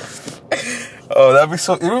 Oh, that'd be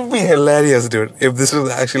so. It would be hilarious, dude. If this was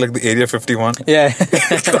actually like the Area 51. Yeah.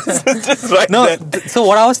 Just right No. there. So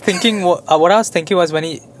what I was thinking, was when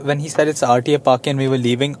he said it's RTA park and we were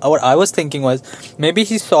leaving. What I was thinking was maybe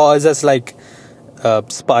he saw us as like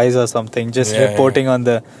spies or something, just Yeah, reporting on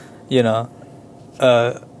the,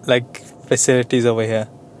 like facilities over here.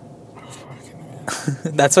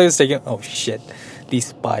 That's why I was taking. Oh shit, these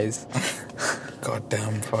spies. God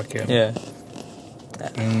damn, fuck yeah. Yeah,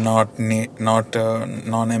 Not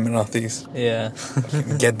non-Emiratis. yeah.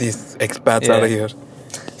 Get these expats out of here.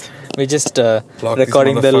 We just Block these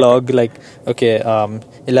recording the motherfucker. log like okay,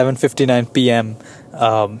 11:59 p.m.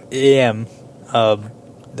 a.m.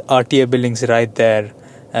 The RTA building's right there,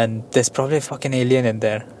 and there's probably a fucking alien in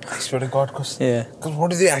there. I swear to God, cause Yeah, what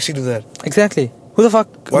do they actually do there? exactly. Who the fuck?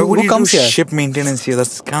 Why who, would who you comes do here? ship maintenance here?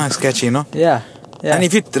 That's kind of sketchy, you know. Yeah, yeah. And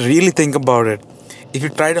if you really think about it, if you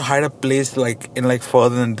try to hide a place like in like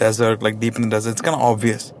further in the desert, like deep in the desert, it's kind of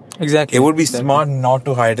obvious. exactly, It would be exactly. smart not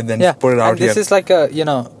to hide it, then Yeah, just put it out and this here. is like a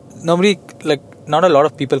nobody like not a lot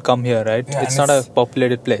of people come here, right? Yeah, it's and not a it's-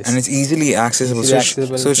 populated place. And it's easily accessible. Easily So,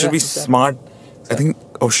 accessible. so it should Yeah, be exactly. smart. I Exactly. think.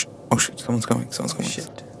 Oh shit! Someone's coming.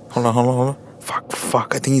 Shit. Hold on.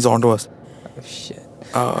 Fuck! I think he's onto us. Oh, shit.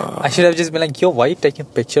 Uh, I should have just been like, yo, why you taking a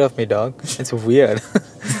picture of me, dog? It's weird.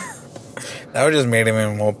 that would just made him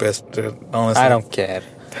even more pissed. Dude. Honestly, I don't care.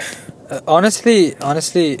 Honestly,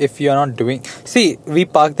 if you're not doing, see, we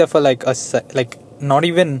parked there for like not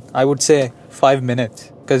even, I would say 5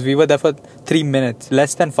 minutes, because we were there for 3 minutes,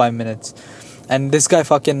 less than 5 minutes, and this guy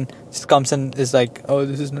fucking just comes and is like, oh,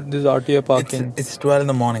 this is RTA parking. It's 12 in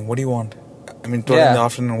the morning. What do you want? I mean, 12 in the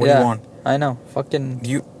afternoon. What do you want? I know, fucking.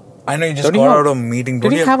 I know you just Don't got you have- out of a meeting.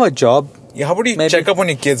 Don't Don't you have a job? Yeah, how about you maybe? check up on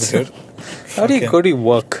your kids, dude? How do you Okay. go to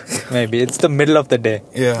work? Maybe it's the middle of the day.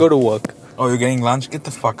 Yeah. Go to work. Oh, you're getting lunch? Get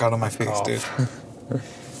the fuck out of my face, Oh. dude.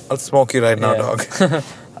 I'll smoke you right now, Yeah. dog.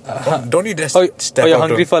 Don't you just Oh, step you're up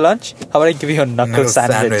hungry to for lunch? How about I give you a knuckle Knuckle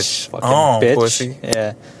sandwich? sandwich. Fucking Oh, bitch. pussy.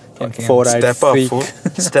 Yeah. Fucking Fucking four-eyed step up, freak. fool.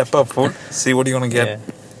 Step up, fool. See what you're gonna get. Yeah.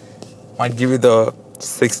 Might give you the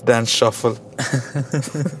 6th dance shuffle.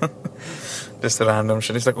 Just a random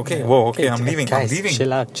shit. It's like, okay, whoa, okay, I'm leaving. Guys, I'm leaving.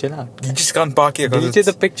 Chill out. You just can't park here. 'cause Deleted the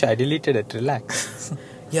it's- picture. I deleted it. Relax.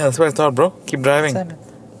 Yeah, that's what I thought, bro. Keep driving. Simon,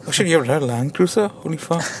 Oh shit, you have a Land Cruiser? Holy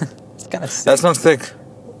fuck. it's kind of sick. That's not sick.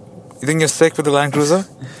 You think you're sick with the Land Cruiser?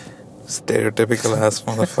 Stereotypical ass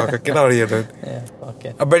motherfucker. Get out of here, dude. Yeah.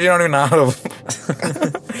 Okay. I bet you're not even out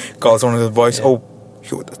of. Calls one of his boys. Yeah. Oh,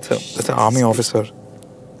 yo, that's an army officer.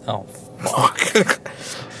 Oh, Fuck.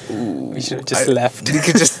 we should have just left. We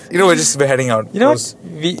could just, we're heading out. You know what?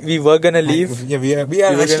 We were gonna leave. Yeah, we are We were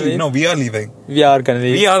gonna actually, leave? no, we are leaving. We are gonna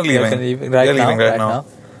leave. We are We are leaving. gonna leave We right are now. leaving right now.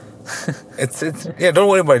 It's, yeah, don't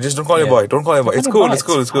worry about it. Just don't call your Yeah. boy. Don't call your boy. It's cool, it's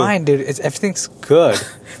cool. Fine, dude. Everything's good.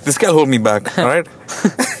 This guy hold me back, alright?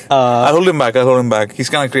 I'll hold him back. He's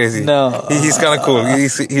kind of crazy. No, He's kind of cool.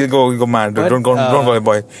 He'll go mad, dude. What? Don't call your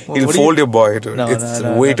boy. He'll what do fold you- your boy, dude. No, it's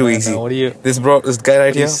no, way no, too no, easy. no. What do you? This guy right are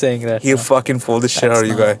you here, saying right he'll now? fucking fold the shit out of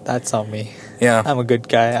you, guy. That's not me. Yeah. I'm a good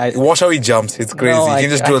guy. Watch how he jumps. It's crazy. No, he can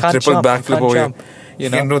just I do a can't triple jump. I backflip can't over here. jump, you He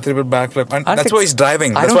know? can do a triple backflip. And I that's don't- why he's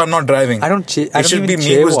driving. I That's don't- why I'm not driving. I don't It should be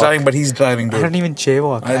me who's driving, but he's driving, dude. I don't even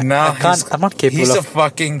jaywalk. I Nah, can't. I'm not capable he's of a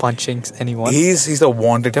fucking. punching anyone. He's a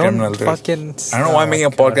wanted Don't criminal, dude. fucking. I don't know why I'm making a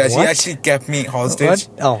God, podcast. He what? actually kept me hostage. What?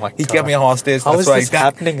 Oh my He God. kept me hostage. How That's is why this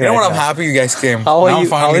happening You know right what? I'm now? happy you guys came. How Now are I'm you?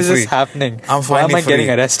 How finally is free. this happening? I'm Why am finally I getting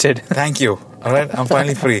free. arrested? Thank you. All right, I'm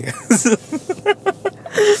finally free.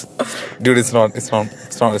 Dude, it's not. It's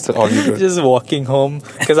all you do. Just walking home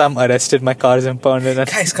because I'm arrested. My car is impounded. And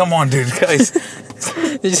Guys, come on, dude. Guys.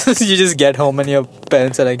 you just get home and your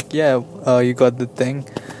parents are like, yeah, you got the thing.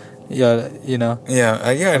 Yeah, you know. Yeah,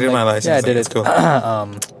 I did Like, my license. Yeah, I did It's it. cool.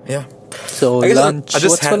 Yeah. So I guess lunch. I just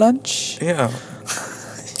What's for had- lunch? Yeah.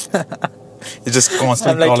 You're just I'm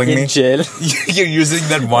constantly like calling in me. jail. You're using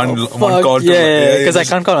that one Fuck, call to yeah, because I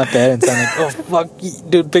just- can't call my parents. I'm like, oh fuck,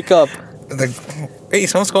 dude, pick up. Like, hey,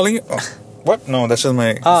 someone's calling you. Oh, what? No, that's just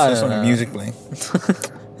my, that's just my music playing.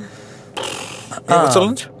 Hey, what's for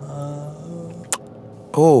lunch?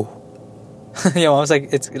 Oh, Your mom's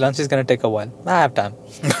like, lunch is gonna take a while. I have time.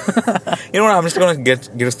 you know what? I'm just gonna get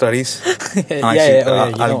a studies. Yeah,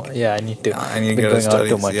 I need to. I need to Been get a going out studies.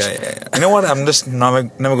 too much. Yeah. You know what? I'm just never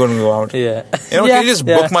going to go out. Yeah. You know, yeah, can you just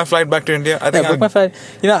book my flight back to India? I think book my flight.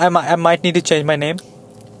 You know, I might need to change my name.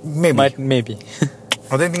 maybe. Maybe.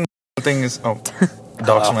 I think the thing is, dox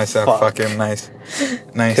Oh, myself. fuck. Fucking nice.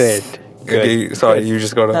 Great. Good. Sorry, Good. you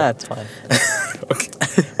just got to. That's fine. Okay.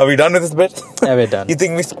 Are we done with this bit? Yeah, we're done. You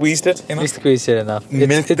think we squeezed it? You know? We squeezed it enough.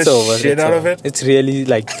 Milk It's the over. shit it's out of over. it? It's really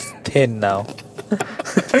like thin now.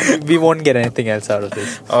 We won't get anything else out of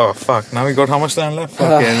this. Oh fuck! Now we got how much time left?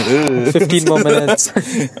 Fucking 15 more minutes.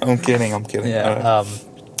 I'm kidding. Yeah. Alright.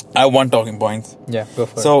 I have one talking point. Yeah. Go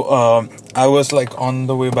for it. So I was like on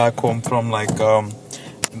the way back home from like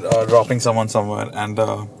dropping someone somewhere, and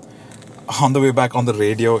on the way back on the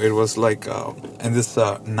radio, it was like in this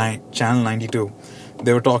channel 92.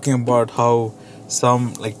 they were talking about how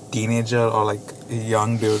some like teenager or like a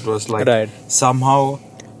young dude was like Right. somehow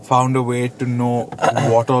found a way to know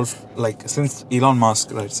what all like since Elon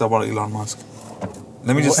Musk, right? It's about Elon Musk.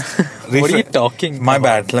 Let me just. What are you talking My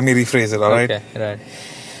about? bad. Let me rephrase it. All right. Okay, right.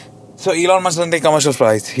 So Elon Musk doesn't take commercial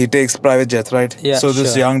flights. He takes private jets, right? Yeah, So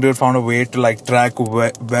this sure. young dude found a way to like track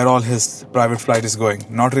where all his private flight is going.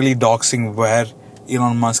 Not really doxing where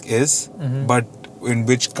Elon Musk is, Mm-hmm. but in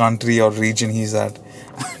which country or region he's at.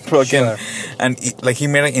 Fucking, Sure. and he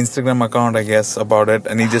made an Instagram account, I guess, about it,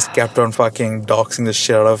 and he just kept on fucking doxing the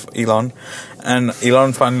shit out of Elon. And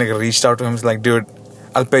Elon finally like, reached out to him. He's like, dude,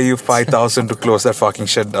 I'll pay you 5,000 to close that fucking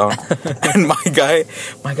shit down. And my guy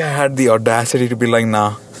had the audacity to be like,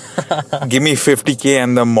 nah, give me 50K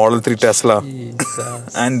and the Model 3 Tesla.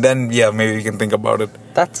 Jesus. And then, yeah, maybe we can think about it.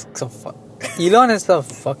 That's so Elon is a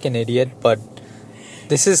fucking idiot, but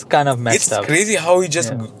this is kind of messed It's up. crazy how he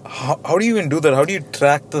just, Yeah. how do you even do that? How do you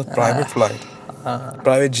track the private flight?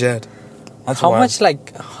 Private jet. That's How wild. much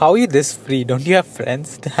like how are you this free? Don't you have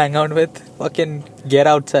friends to hang out with? Fucking get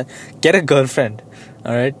outside. Get a girlfriend.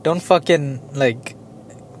 Alright? Don't fucking like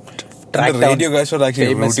track And the down radio guys were actually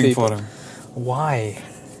famous rooting people. for him. Why?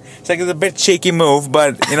 It's like it's a bit shaky move,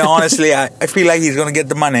 but honestly, I feel like he's gonna get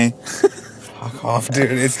the money. Fuck off,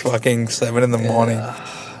 dude. It's fucking 7 in the morning.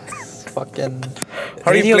 Fucking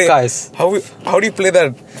How do you radio play? guys. How do you play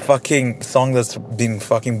that fucking song that's been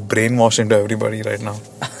fucking brainwashed into everybody right now?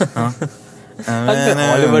 Huh? Hug the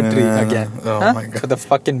Oliver Tree again. Oh Huh? my god! For the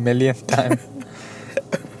fucking millionth time.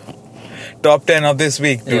 Top 10 of this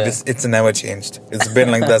week, dude. Yeah. It's never changed. It's been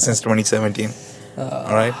like that since 2017.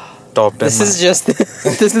 All right, top 10. This is just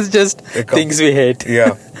this is just things we hate.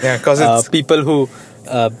 yeah, because it's People who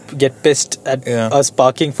get pissed at Yeah. us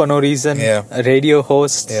parking for no reason. Yeah. Radio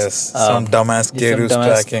hosts. yes, some dumbass kid who's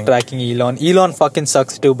tracking. tracking Elon. Elon fucking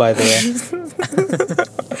sucks too, by the way.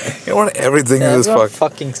 You know what? Everything Yeah, is everyone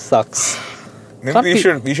fuck. fucking sucks. Maybe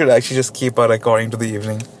Can't we should actually just keep our recording to the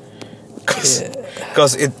evening.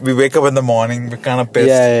 Because we wake up in the morning, we're kind of pissed.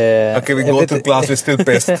 Yeah. Okay, we go to class, we're still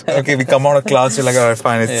pissed. Okay, we come out of class, we're like, alright,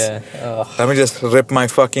 fine. Yeah. Ugh. Let me just rip my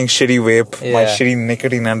fucking shitty vape, my Yeah. shitty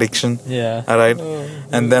nicotine addiction. Yeah. Alright?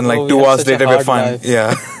 And then, like, Oh, 2 we have hours such a later, we're hard fine. life.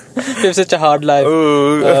 Yeah. We have such a hard life.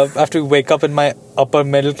 Ooh. I have to wake up in my upper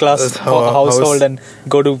middle class That's how- household house- and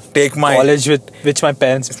go to Take my- college which my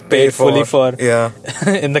parents paid fully for. Yeah.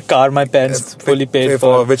 In the car, my parents fully paid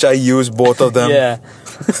for. Which I use both of them. Yeah.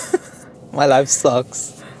 My life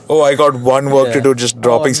sucks. Oh, I got one work to Yeah. do, just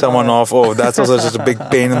dropping Oh, someone no. off. Oh, that's also just a big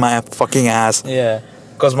pain in my fucking ass. Yeah.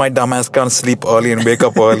 Because my dumbass can't sleep early and wake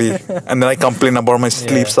up early. And then I complain about my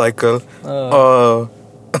sleep Yeah. cycle. Oh.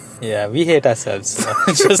 Yeah, we hate ourselves.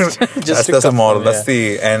 just That's to the moral. confirm, That's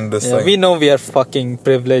the end. This yeah. thing. We know we are fucking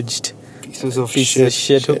privileged pieces of pieces of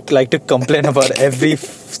shit who like to complain about every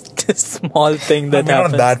small thing that We're not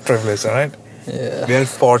happens. that privileged, alright? Yeah. We are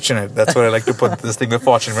fortunate. That's where I like to put this thing. We're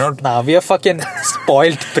fortunate. We're not. Nah, we are fucking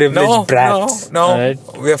spoiled, privileged brats. No. Alright?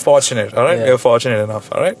 We are fortunate, alright? Yeah. We are fortunate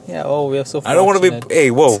enough, alright? Yeah. Oh, we are so. I don't want to be. fortunate.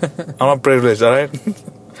 Hey, whoa! I'm not privileged, alright?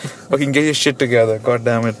 Fucking get your shit together. God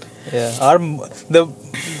damn it. Yeah.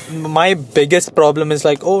 My biggest problem is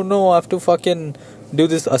like, oh no, I have to fucking do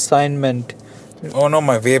this assignment. Oh no,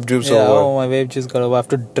 my vape juice Yeah. over. Oh, my vape just got over. I have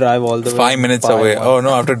to drive all the way. 5 minutes Buy away. one. Oh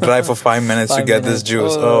no, I have to drive for 5 minutes to 5 get this minutes.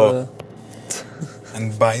 juice. Oh.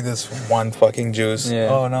 And buy this one fucking juice. Yeah.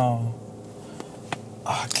 Oh no.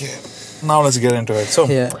 Okay. Now let's get into it. So,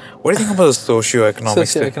 Yeah. what do you think about the socioeconomic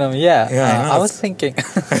thing? Socioeconomic. Yeah. Yeah, I know. I was thinking.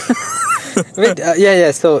 Wait.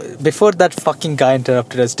 Yeah. So before that fucking guy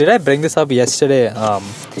interrupted us, did I bring this up yesterday?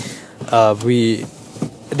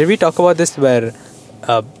 Did we talk about this where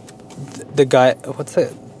the guy, what's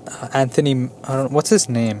it? Anthony. What's his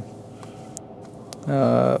name?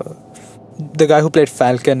 The guy who played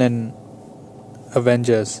Falcon in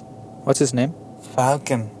Avengers. What's his name?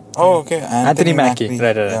 Falcon. Oh, okay. Anthony Mackie.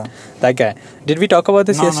 Right. Yeah. That guy. Did we talk about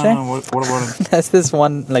this yesterday? No. What about it? There's this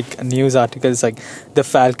one like news article. It's like the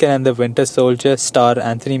Falcon and the Winter Soldier star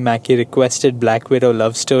Anthony Mackie requested Black Widow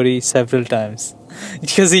love story several times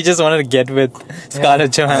because he just wanted to get with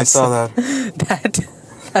Scarlett Johansson. I saw that.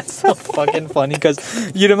 That's so fucking funny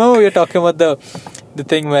because you remember we were talking about the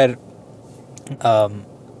thing where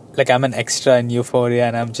like I'm an extra in Euphoria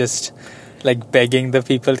and I'm just like begging the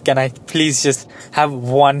people, can I please just have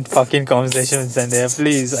one fucking conversation with Zendaya,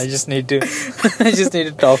 please? I just need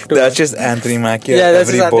to talk to That's her. just Anthony Mackie. Yeah, that's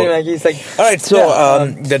every just Anthony book. Mackie. He's like, All right, so yeah,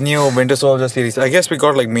 the new Winter Soldier series. I guess we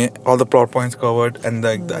got like all the plot points covered, and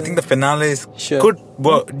I think the finale is Sure. could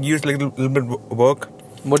use like a little bit work.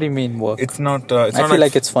 what do you mean work? It's not. It's I not feel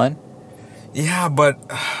like it's fun. yeah, but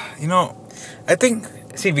I think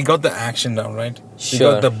see, we got the action down, right? We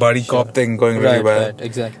Sure, got the buddy cop thing going really Right, well. right.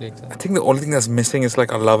 Exactly. I think the only thing that's missing is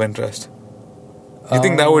like a love interest. You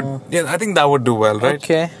think that would? Yeah, I think that would do well, right?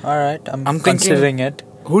 Okay, all right. I'm thinking- considering it.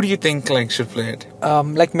 Who do you think like should play it?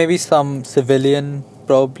 Like maybe some civilian,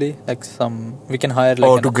 probably. Like we can hire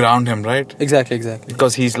like. To ground him, right? Exactly.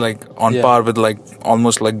 Because he's like on Yeah. par with like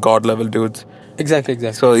almost like god level dudes. Exactly.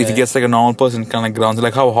 So if Yeah, he gets like a normal person, kind of like grounds,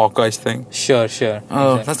 like how Hawkeye's thing. Sure.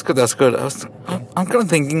 Oh, Exactly. that's good. I'm kind of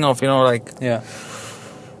thinking of like Yeah.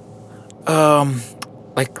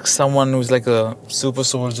 like someone who's like a super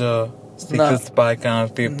soldier, secret No. spy kind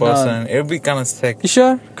of No. person. It would be kind of sick. You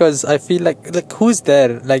sure? Because I feel like who's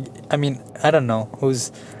there? Like I mean I don't know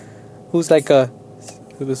who's like a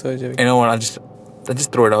super soldier. You know what? I'll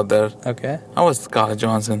just throw it out there. Okay. How was Scarlett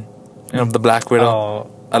Johansson? You know, the Black Widow.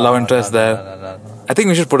 Oh, A love interest there. No. I think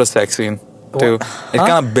we should put a sex scene too. What? It Huh?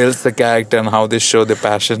 kind of builds the character and how they show their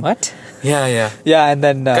passion. What? Yeah. Yeah, and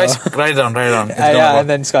then Guys, write it down. It's gonna yeah, work. and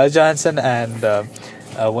then Scarlett Johansson and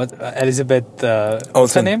Elizabeth what's her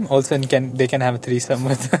Olsen. name? Olsen they can have a threesome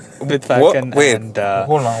with Falcon Wait, and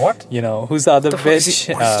hold on. What? you know who's the other The fuck is bitch?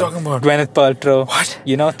 he- what is he talking about? Gwyneth Paltrow. What?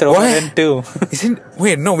 You know, throw What? her in too.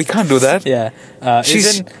 Wait, no, we can't do that. Yeah. She's-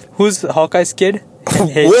 Isn't who's Hawkeye's kid?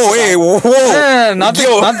 Whoa. Not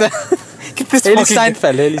Yo. the Get this Haley fucking-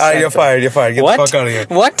 Steinfeld. Haley Ah, you're Steinfeld. fired. Get What? the fuck out of here.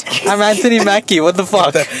 What? I'm Anthony Mackie. What the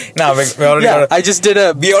fuck? Nah, we already Yeah, got I just did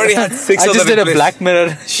a. We already had six I of just them did in a place. Black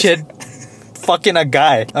Mirror shit. Fucking a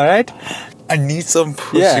guy. All right. I need some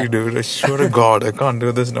pussy, Yeah. dude. I swear to God, I can't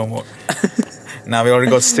do this no more. Now we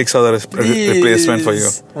already got 6 other replacement for you.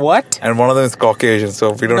 Please. What? And one of them is Caucasian,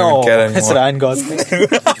 so we don't No, even care anymore. it's Ryan Gosling.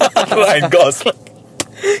 Ryan Gosling.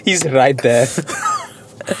 He's right there.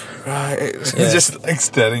 Right. Yeah. Just like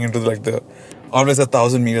staring into like the always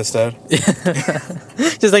 1,000-meter stare.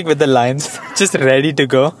 Just like with the lines, just ready to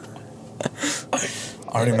go. I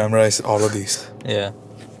already memorized all of these. Yeah.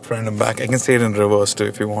 Front and back. I can say it in reverse too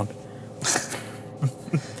if you want.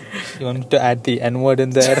 You want to add the N word in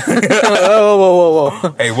there?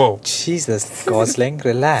 Whoa. Hey, whoa. Jesus, Gosling,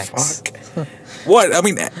 relax. Fuck. What? I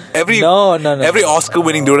mean, every No. every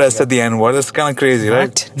Oscar-winning dude has said the N-word. That's kind of crazy, right?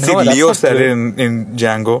 What? See, No, that's Leo not said true. it in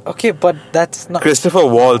Django. Okay, but that's not. Christopher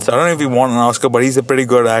Waltz. I don't know if he won an Oscar, but he's a pretty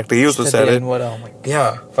good actor. He also said the it. N-word, oh my God.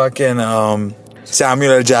 Yeah, fucking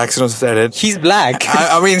Samuel L. Jackson also said it. He's black.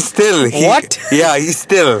 I mean, still. What? Yeah, he's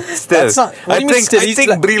still. That's not- what do you mean still? I He's think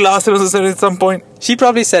like- Brie Larson also said it at some point. She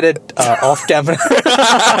probably said it off camera.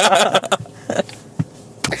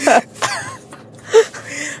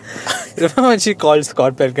 Remember when she called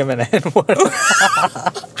Scott Pilgrim an N-word?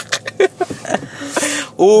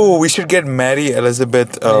 Oh, we should get Mary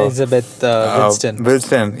Elizabeth. Elizabeth Winston.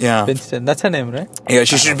 Wilson, yeah. Winston, that's her name, right? Yeah,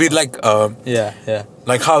 she should be like Yeah.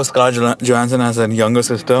 like how Scarlett Johansson has a younger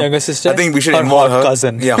sister. Younger sister? I think we should Or involve hot her.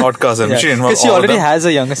 cousin. Yeah, hot cousin. We should involve Because she all of already them. has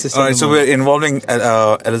a younger sister. Alright, so we're involving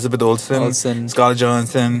Elizabeth Olsen, Scarlett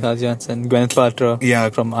Johansson. Scarlett Johansson, Gwyneth Paltrow. Yeah.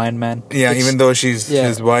 From Iron Man. Yeah, Which- even though she's yeah.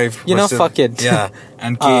 his wife. You but know, still- fuck it. Yeah,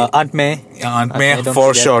 and Kate, Aunt May. Aunt May don't for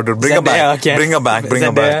forget. sure, dude. Bring her back. Zendaya again. Bring her back. Bring her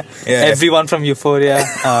Zendaya. back. Yeah. Everyone from Euphoria.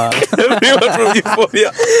 Everyone from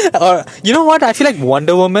Euphoria. Or you know what? I feel like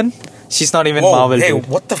Wonder Woman. She's not even Whoa, Marvel. hey, dude.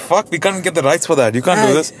 what the fuck? We can't get the rights for that. You can't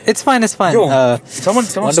do this. It's fine. It's fine. Yo, someone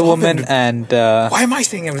Wonder stop Woman it. and Why am I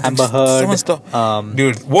saying everything? Amber Heard. Someone stop.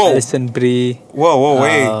 Dude, whoa. Alison Brie. Whoa,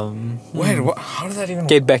 wait. Wait. How does that even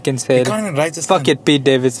Kate We Beckinsale. can't even write this Fuck down. it, Pete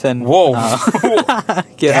Davidson. Whoa.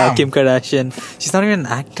 Damn. Kim Kardashian. She's not even an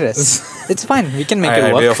actress. It's fine. We can make it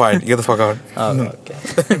Alright, work. you're fine. Get the fuck out. Oh, okay.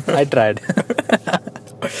 I tried.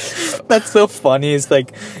 That's so funny. It's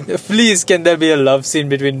like, please, can there be a love scene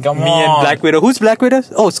between Come me and on. Black Widow? Who's Black Widow?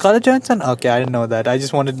 Oh, Scarlett Johansson? Okay, I didn't know that. I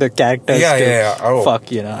just wanted the characters Yeah, to yeah. Oh.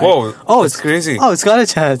 fuck, you know. Whoa, oh, that's crazy. Oh, Scarlett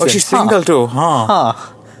Johansson. Oh, she's single too, huh?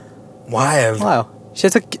 Huh. Wild. Wow.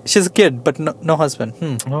 She's a kid, but no husband.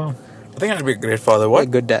 Oh. I think I'd be a great father. What a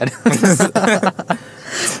What? good dad.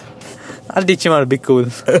 I'll teach him how to be cool.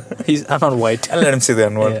 I'm not white. I'll let him say the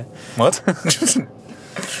N-word. Yeah. What?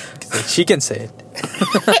 She can say it.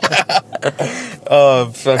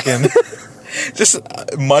 Fucking. Just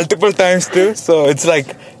multiple times too. So it's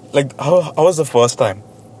like how was the first time?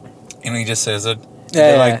 You know, he just says it.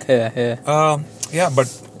 They're like, Yeah. but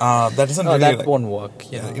that doesn't No, really. that like, won't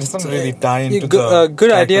work. You know. It doesn't really tie into good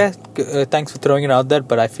the idea. character. Thanks for throwing it out there,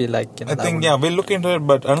 but I feel like I think we'll look into it,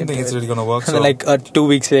 but I don't think it's really gonna work. And So then, like 2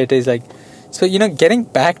 weeks later, he's like, so getting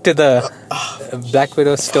back to the Black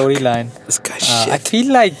Widow storyline. this guy I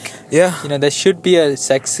feel like Yeah. there should be a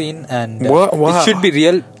sex scene and What? it should be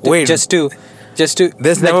real. Wait. just to just to.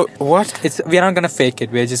 There's like, never what? We're not gonna fake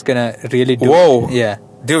it. We're just gonna really do. Whoa. it. Yeah.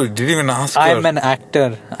 Dude, didn't even ask I'm her. an actor.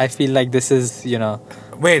 I feel like this is,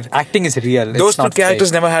 Wait, acting is real. those it's two not characters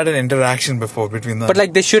fake. never had an interaction before between them. But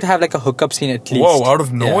like they should have like a hookup scene at least. Whoa, out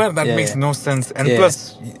of nowhere? Yeah, That yeah, makes yeah. no sense. And Yeah. plus,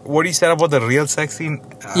 what you said about the real sex scene.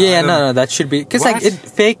 Yeah, no, that should be because like What?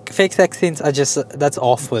 fake sex scenes are just that's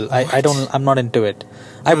awful. I'm not into it.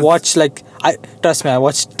 I watch trust me, I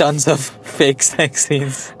watch tons of fake sex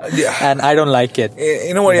scenes, Yeah. and I don't like it.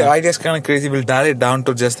 You know what? Yeah. I just kind of crazy. We'll dial it down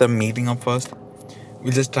to just a meeting up first.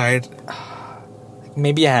 We'll just try it.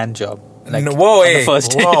 Maybe a hand job. Like No, whoa, on hey, the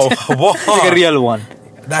first date. whoa. Like a real one.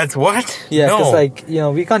 That's what? Yeah, no. because like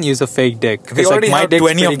we can't use a fake dick. 'Cause, We already like, my have dick's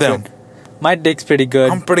 20 of pretty them. good. My dick's pretty good.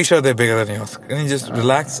 I'm pretty sure they're bigger than yours. Can you just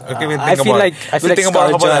relax? Okay, we'll think I feel about like- it. I feel We'll like think about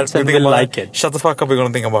Scarlett how about that. Johansson We'll think will about like it. Shut the fuck up. We're gonna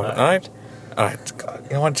think about it. All right. God,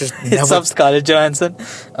 you know what? Just It's never. up Scarlett Johansson.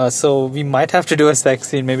 So we might have to do a sex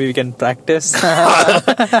scene. Maybe we can practice.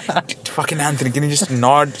 Fucking Anthony, can you just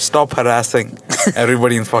stop harassing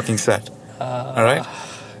everybody in fucking set? All right.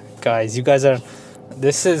 Guys, you guys are.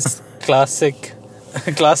 This is classic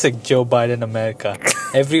Joe Biden America.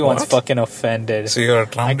 Everyone's What? fucking offended. So you're a I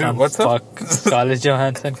Trump dude. can't What's up? fuck Scarlett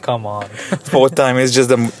Johansson. Come on. Fourth time is just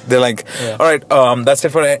they're like, Yeah. all right, that's it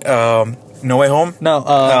for No Way Home. No,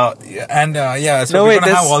 Yeah, so No, we're wait,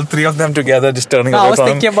 gonna have this- all three of them together just turning No, I away was from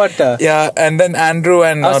thinking him. about. Yeah, and then Andrew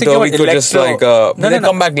and I was thinking Toby about could just electro. like No, they no.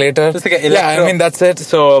 come back later. Just like a Yeah, I electro. mean that's it.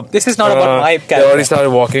 So This is not about my They already character. started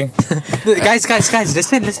walking. guys,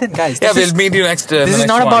 listen, guys. Yeah, This we'll is- meet you next. this the is next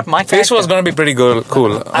not one. about my Face was character. gonna be pretty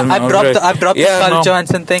cool. I've dropped the Scarlett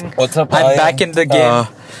Johansson thing. What's up? I'm yeah. back in the game.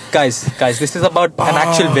 Guys, this is about an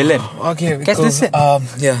actual villain. Okay, Guys, cool. listen.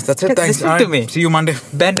 Yeah, that's it. Guys, Thanks. listen All to right, me. See you Monday.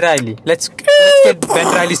 Ben Riley. Let's get Ben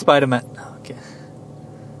Riley Spider-Man. Okay.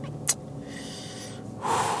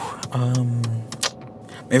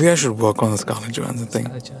 Maybe I should work on the Scarlett Johansson thing.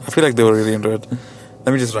 Scarlett Johansson. I feel like they were really into it.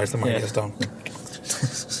 Let me just write some Yeah. ideas down.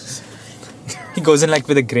 He goes in like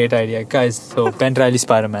with a great idea, guys. So Ben Riley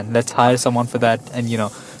Spider-Man. Let's hire someone for that, and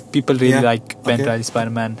people really Yeah, like Ben okay. Riley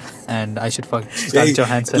Spider-Man, and I should fuck Scarlett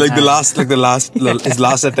Johansson. Like the and- last, his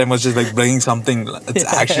last attempt was just like bringing something. It's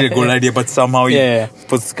actually a good idea, but somehow he Yeah.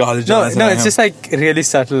 puts Scarlett No, Johansson. no, on it's him. just like really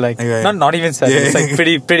subtle, like Okay. not even subtle. It's like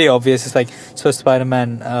pretty obvious. It's like so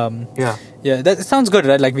Spider-Man. yeah. That sounds good,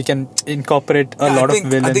 right? Like we can incorporate a lot I think,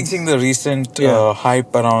 of villains. I think seeing the recent Yeah.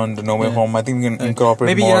 hype around No Way Yeah. Home, I think we can incorporate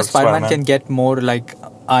maybe more Spider-Man can get more like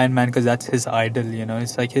Iron Man because that's his idol.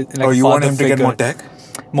 It's like his like Oh, you want father him to get figure. more tech?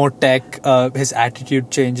 More tech. His attitude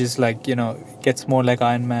changes. Like gets more like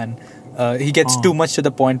Iron Man. He gets Oh. too much to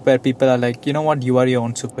the point where people are like, you know what, you are your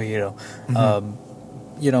own superhero.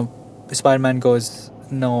 Spider-Man goes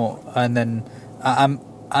no, and then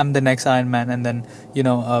I'm the next Iron Man, and then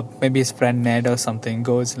maybe his friend Ned or something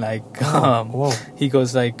goes like Whoa. he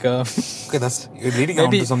goes like Okay, you're leading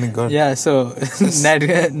on to something good. yeah, so Ned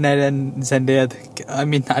and Zendaya, I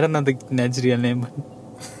mean I don't know Ned's real name, but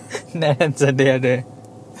Ned and Zendaya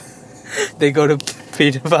they go to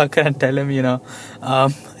Peter Parker and tell him I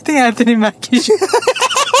think Anthony Mackie should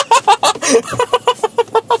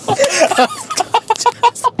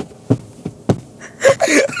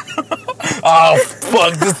Oh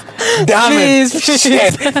fuck this! Damn Please, it! please.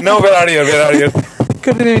 Shit! No, we're out of here.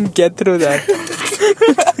 couldn't even get through that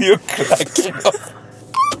You're cracking up.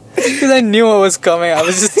 because I knew what was coming. I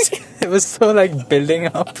was just it was so like building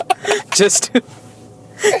up just to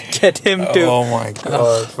get him to. Oh my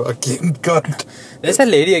god! Fucking god! There's a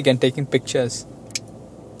lady again taking pictures.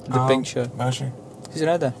 The pink shirt. Where is she? She's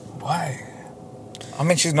right there. Why? I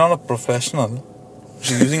mean, she's not a professional.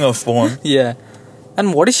 She's using her phone. Yeah.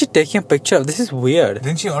 And what is she taking a picture of? This is weird.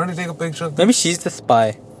 Didn't she already take a picture of Maybe she's the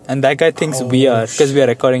spy. And that guy thinks Oh, we are because we are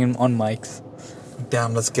recording him on mics.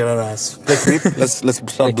 Damn, let's get her ass. Like, creep. Let's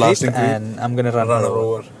start Like, blasting creep. and I'm gonna run Run her her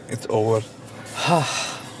over. over. It's over.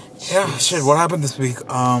 Yeah, shit. What happened this week?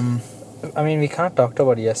 I mean, we kind of talked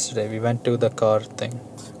about it yesterday. We went to the car thing.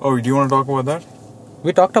 Oh, do you want to talk about that?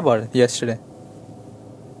 We talked about it yesterday.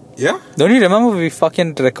 Yeah. Don't you remember we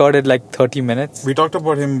fucking recorded like 30 minutes? We talked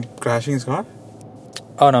about him crashing his car.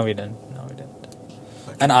 Oh, no, we didn't.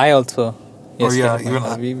 And I also. Oh, yeah, yesterday. even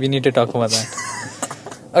I. We need to talk about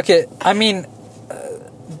that. Okay, I mean,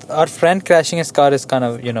 our friend crashing his car is kind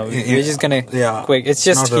of, we're just gonna quick. It's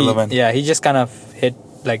just not relevant. he just kind of hit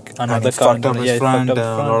like And another he car. fucked up Yeah, his he front. fucked up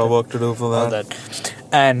A front. lot of work to do for All that. that.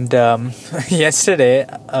 And yesterday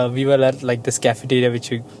we were at like this cafeteria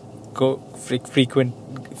which we go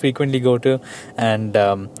frequently go to, and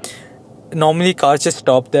normally cars just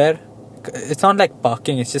stop there. It's not like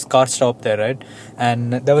parking; it's just cars stop there, right?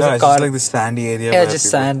 And there was a It's car. just like the sandy area. Yeah, where just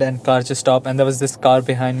people- sand and cars just stop. And there was this car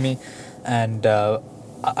behind me, and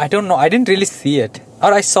I don't know. I didn't really see it,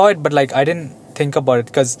 or I saw it, but like I didn't think about it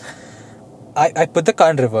because I put the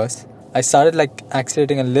car in reverse. I started like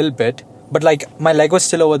accelerating a little bit, but like my leg was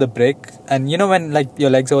still over the brake, and you know when like your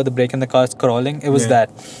leg's over the brake and the car's crawling, it was that.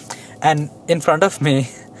 And in front of me,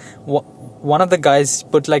 one of the guys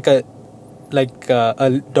put like a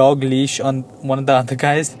dog leash on one of the other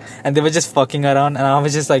guys, and they were just fucking around, and I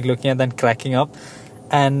was just like looking at them cracking up,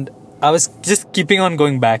 and I was just keeping on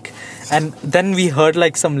going back, and then we heard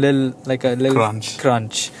like some little crunch,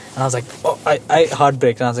 and I was like, oh, I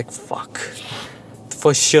heartbreak, and I was like, fuck,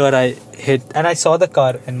 for sure I hit, and I saw the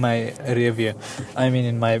car in my rear view,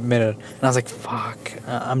 in my mirror, and I was like, fuck,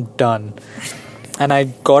 I'm done. And I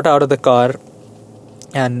got out of the car,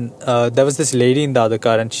 and there was this lady in the other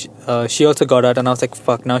car, and she also got out, and I was like,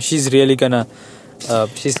 fuck, now she's really gonna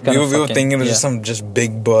we were thinking it was just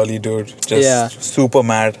big burly dude, super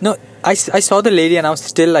mad. No, I saw the lady, and I was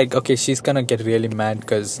still like, okay, she's gonna get really mad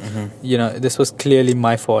because this was clearly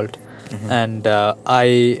my fault. And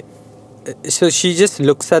so she just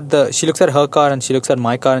looks at her car, and she looks at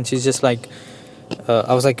my car, and she's just like,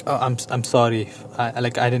 I was like, oh, I'm sorry, I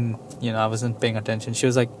didn't, I wasn't paying attention. She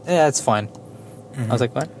was like, yeah, it's fine. I was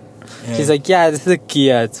like, what? Yeah. She's like, yeah, this is a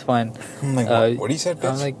Kia, it's fine. I'm like, what do you say, bitch?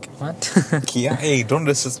 I was like, what? Kia? Hey, don't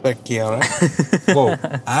disrespect Kia, right? Whoa,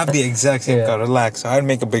 I have the exact same car, relax. I'd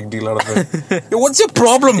make a big deal out of it. Yo, what's your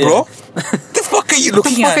problem, bro? The fuck are you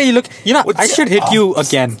looking at? I should hit you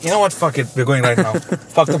again. You know what? Fuck it. We're going right now.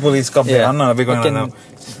 Fuck the police. Come here. We're going right now.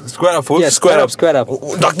 Square up, fool. Yeah, square up.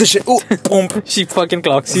 Duck the shit. Oh, boom. She fucking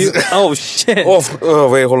clocks you. Oh, shit. Oh,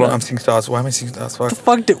 wait, hold on. I'm seeing stars. Why am I seeing stars?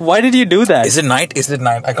 Fuck. Why did you do that? Is it night?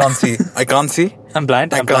 I can't see. I'm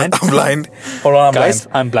blind. I'm blind. Hold on, Guys,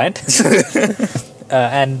 I'm blind.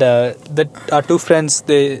 And our two friends,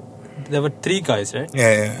 there were three guys, right?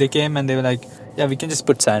 Yeah. They came and they were like, yeah, we can just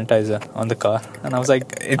put sanitizer on the car. And I was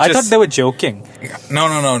like, I thought they were joking. No.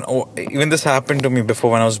 Oh, even this happened to me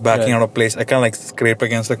before when I was backing out of place. I kind of like scraped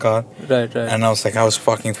against the car. Right. And I was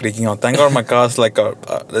fucking freaking out. Thank God my car's like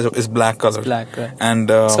it's black color. It's black, right? And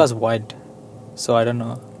this car's white. So I don't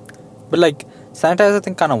know. But like, sanitizer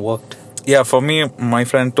thing kind of worked. Yeah, for me, my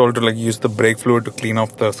friend told to like use the brake fluid to clean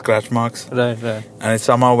off the scratch marks. Right. And it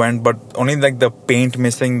somehow went, but only like the paint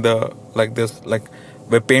missing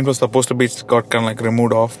where paint was supposed to be, it got kind of like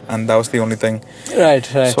removed off, and that was the only thing. Right.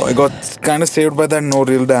 So I got kind of saved by that, no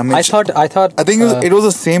real damage. I thought. I think it was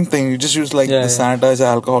the same thing. You just used the sanitizer,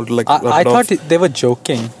 alcohol to like. I thought they were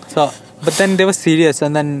joking. So, but then they were serious,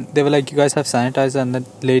 and then they were like, "You guys have sanitizer," and the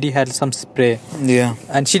lady had some spray. Yeah.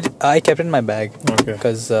 And I kept it in my bag. Okay.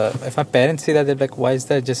 Because if my parents see that, they're like, "Why is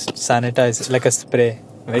that just sanitizer like a spray?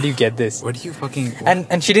 Where do you get this?" Where do you fucking?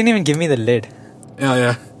 And she didn't even give me the lid.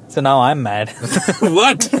 Yeah. So now I'm mad.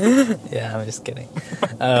 What? Yeah, I'm just kidding.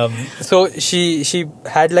 So she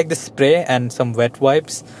had like the spray and some wet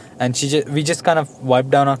wipes, and we just kind of wiped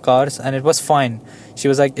down our cars, and it was fine. She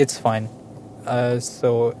was like, it's fine.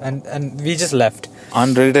 So we just left.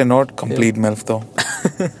 Unrelated note, complete MILF though.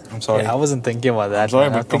 I'm sorry. Yeah, I wasn't thinking about that. I'm sorry,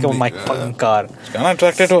 I was thinking of my fucking car. Kind of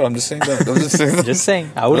attracted to her. I'm just saying that. Just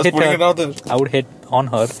saying. I would hit her. It out there. I would hit on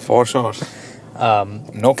her. For sure.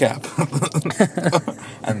 No cap.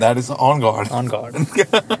 And that is on guard. On guard.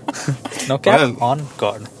 No cap, on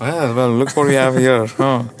guard. Well, look what we have here.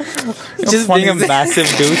 Huh. Just being a massive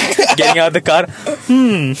dude, getting out of the car.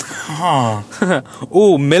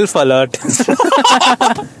 Ooh, MILF alert.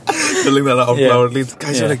 Telling that out loudly. The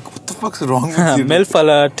guys are like, what the fuck's wrong with you? MILF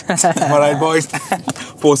alert. Alright, boys.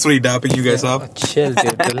 Forcefully dapping you guys up. Chill,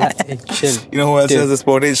 dude. Relax. Hey, chill. You know who else has this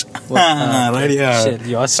footage? Right here. Chill.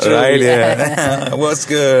 Yours truly. Right here. What's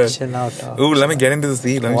good? Chill out, dog. Ooh, let me get into the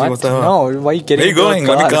seat. Let me see what's up. No, why are you getting Where are you going?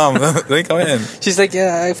 into Let me come. Let me come in. She's like,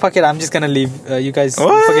 yeah, fuck it. I'm just gonna leave. You guys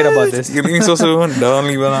forget about this. You're leaving so soon. Don't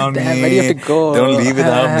leave without Damn, me. where do you have to go? Don't leave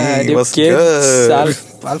without me. What's kids? good?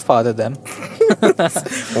 I'll father them.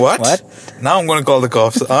 What? Now I'm gonna call the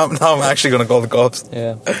cops. Now I'm actually gonna call the cops.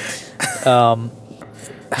 Yeah.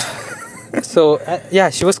 So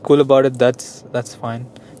she was cool about it. That's fine.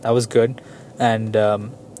 That was good. And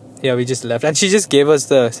we just left, and she just gave us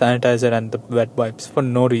the sanitizer and the wet wipes for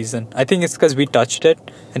no reason. I think it's because we touched it,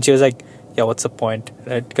 and she was like, "Yeah, what's the point?"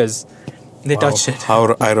 Right? Because they touched it.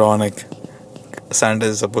 How ironic. Sanitizer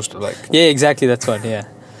is supposed to like. Yeah, exactly. That's what. Yeah.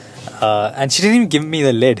 And she didn't even give me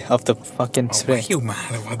the lid of the fucking spray. Why are you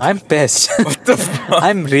mad about that? I'm pissed. What the fuck?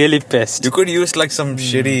 I'm really pissed. You could use like some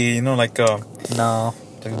shitty, like no.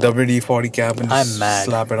 Like WD-40 cap and just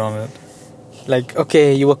slap it on it. Like,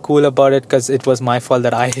 okay, you were cool about it because it was my fault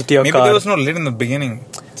that I hit your car. Maybe there was no lid in the beginning.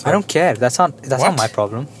 So. I don't care. That's not my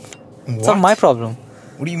problem. It's not my problem.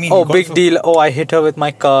 What do you mean? Oh, big deal. Oh, I hit her with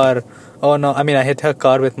my car. Oh no, I mean I hit her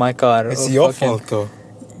car with my car. It's Oh, your fucking- fault though.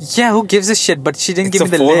 Yeah, who gives a shit? But she didn't It's give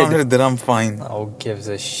a me the lid. 400 dirham fine. Who gives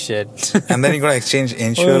a shit? And then you gotta exchange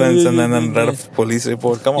insurance and then write a police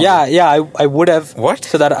report. Come on. yeah, I would have. What?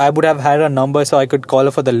 So that I would have had a number so I could call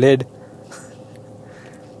her for the lid.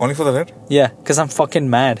 Only for the lid? Yeah, because I'm fucking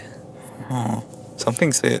mad. Oh,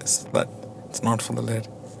 something says that it's not for the lid.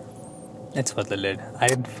 It's for the lid. I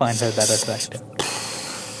didn't find her that attractive.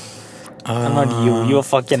 I'm not you. You're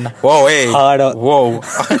fucking Whoa, hey. hard. Whoa.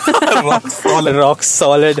 Rock solid. Rock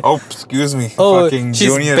solid. Oh, excuse me. Oh, Fucking she's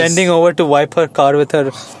juniors. bending over to wipe her car with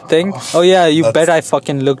her thing. Oh yeah, you bet I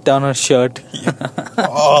fucking looked down her shirt.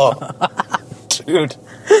 Oh, dude.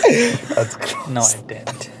 That's crazy. No, I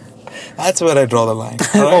didn't. That's where I draw the line.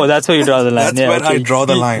 Oh, that's where you draw the line. That's yeah, where I draw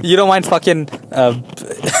the line. You don't mind fucking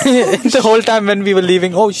the whole time when we were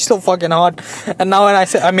leaving. Oh, she's so fucking hot. And now when I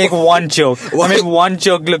say I make one joke, I make one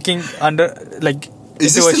joke looking under like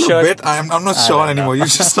Is into this a still shirt. a bit? I'm not I sure don't anymore. know. You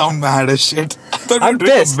just sound mad as shit. I thought I'm you were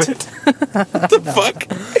doing pissed. a bit. What the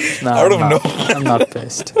fuck? No, Out I'm of not. nowhere. I'm not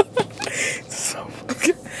pissed.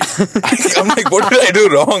 I'm like, what did I do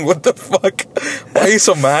wrong? What the fuck? Why are you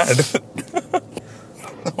so mad?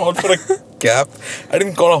 Hot for a gap. I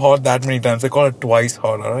didn't call her hot that many times. I called her twice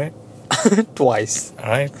hot, alright? Twice.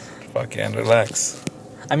 Alright? Fucking relax.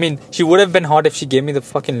 I mean, she would have been hot if she gave me the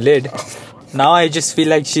fucking lid. Now I just feel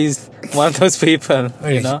like she's one of those people,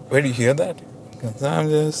 you know? Where do you hear that? 'Cause I'm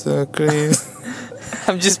just so crazy.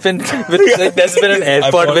 I've just been with, like, there's been an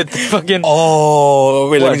airport thought- with fucking. Oh,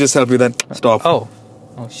 wait, let What? me just help you then. Stop. Oh.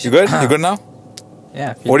 Oh, shit. You good? You good now?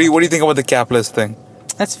 Yeah. What do you think about the capless thing?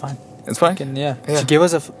 That's fine. It's fine? Fucking, yeah. Yeah. She gave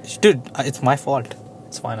us a. Dude, it's my fault.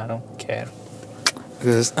 It's fine. I don't care.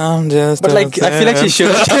 Because I'm just But like, I feel like she should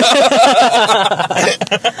have.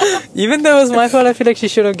 Even though it was my fault, I feel like she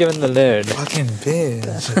should have given the lid. Fucking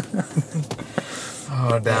bitch.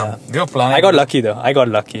 Oh, damn. You're planning. I got lucky though. I got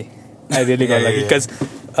lucky. I really got Yeah, lucky yeah. because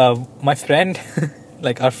my friend,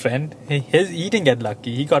 like our friend, he didn't get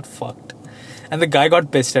lucky. He got fucked, and the guy got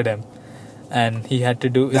pissed at him, and he had to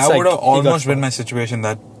do. It's That like would have he got almost been fucked. my situation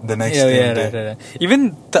that the next Yeah, day. right.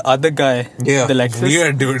 Even the other guy, Yeah. the Lexus.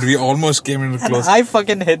 Weird, dude. We almost came in And close. I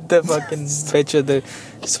fucking hit the fucking bitch with the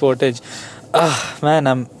Sportage.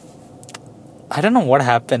 Man, I don't know what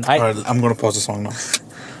happened. Alright, I'm going to pause the song now.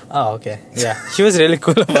 Oh, okay. Yeah. She was really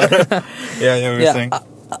cool about it. Yeah, we were saying.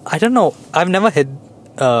 I don't know. I've never hit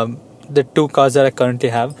the two cars that I currently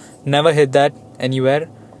have. Never hit that anywhere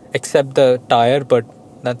except the tire, but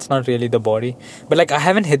that's not really the body. But like, I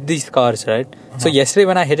haven't hit these cars, right? So yesterday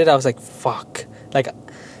when I hit it, I was like, fuck. Like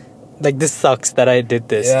this sucks that I did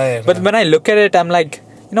this. Yeah, But when I look at it, I'm like,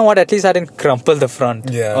 you know what? At least I didn't crumple the front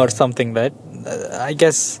Yeah. or something, right? I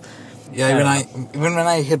guess. Yeah, even when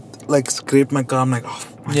I hit, like, scrape my car, I'm like, oh,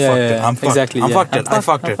 I Yeah, fucked yeah, it. yeah. I'm fucked. Exactly. I'm yeah. fucked it. I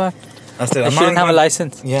fucked I'm it. fucked. That's it. I shouldn't have a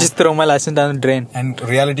license. Yeah. Just throw my license down the drain. And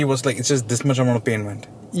reality was like, it's just this much amount of payment.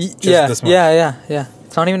 Yeah, this much. yeah.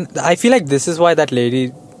 It's not even. I feel like this is why that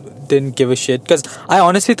lady didn't give a shit. Because I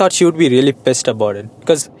honestly thought she would be really pissed about it.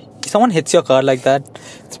 Because someone hits your car like that.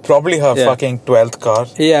 It's probably her Yeah. fucking 12th car.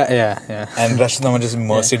 Yeah. And rest of them are just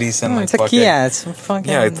Mercedes and No, like it's a fucking. Kia. It's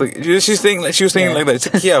fucking. Yeah, it's like she was saying Yeah. like that. It's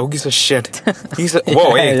a Kia. Who gives a shit? He's a,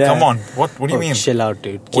 whoa, hey, Yeah. come on. What do you mean? Chill out,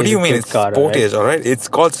 dude. What do Kia's you a mean? good It's car, sport alright? age, alright? It's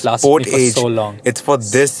called Lasted sport me for age. so long. It's for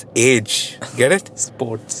this age. Get it?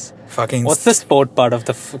 Sports. Fucking What's the sport part of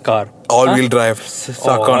the car? all-wheel drive.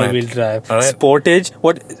 Suck on it. All-wheel drive. Alright? Sportage.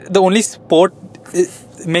 What? The only sport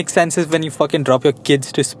makes sense is when you fucking drop your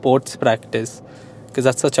kids to sports practice. Because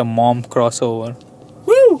that's such a mom crossover.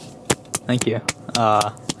 Woo! Thank you.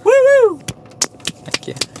 Woo! Thank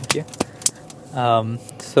you.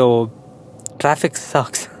 So, traffic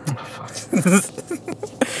sucks.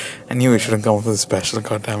 I knew we shouldn't come up with a special,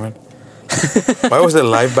 goddammit. Why was the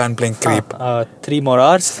live band playing Creep? 3 more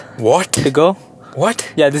hours What? to go.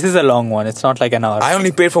 What? Yeah, this is a long one. It's not like an hour. I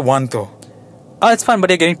only paid for one though. Oh, it's fine, but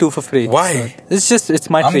you're getting 2 for free. Why? So it's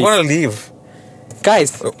my I'm treat. gonna leave.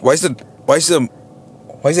 Guys, Why is the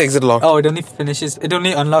exit locked? oh, it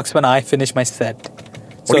only unlocks when I finish my set.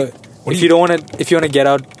 So, what do if you want to get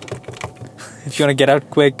out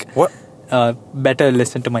quick, What? better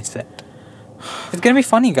listen to my set. It's gonna be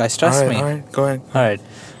funny, guys. Trust me. Alright, go ahead. All right.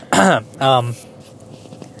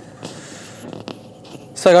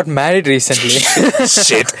 So I got married recently.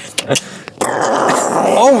 Shit.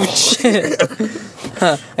 Oh shit!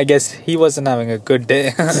 I guess he wasn't having a good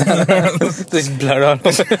day. There's blood all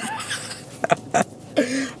over.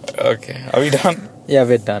 Okay, are we done? Yeah,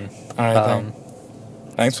 we're done. Alright,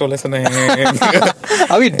 thanks for listening.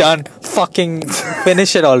 Are we done? Fucking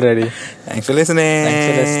finish it already. Thanks for listening. Thanks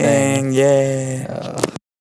for listening. Yeah.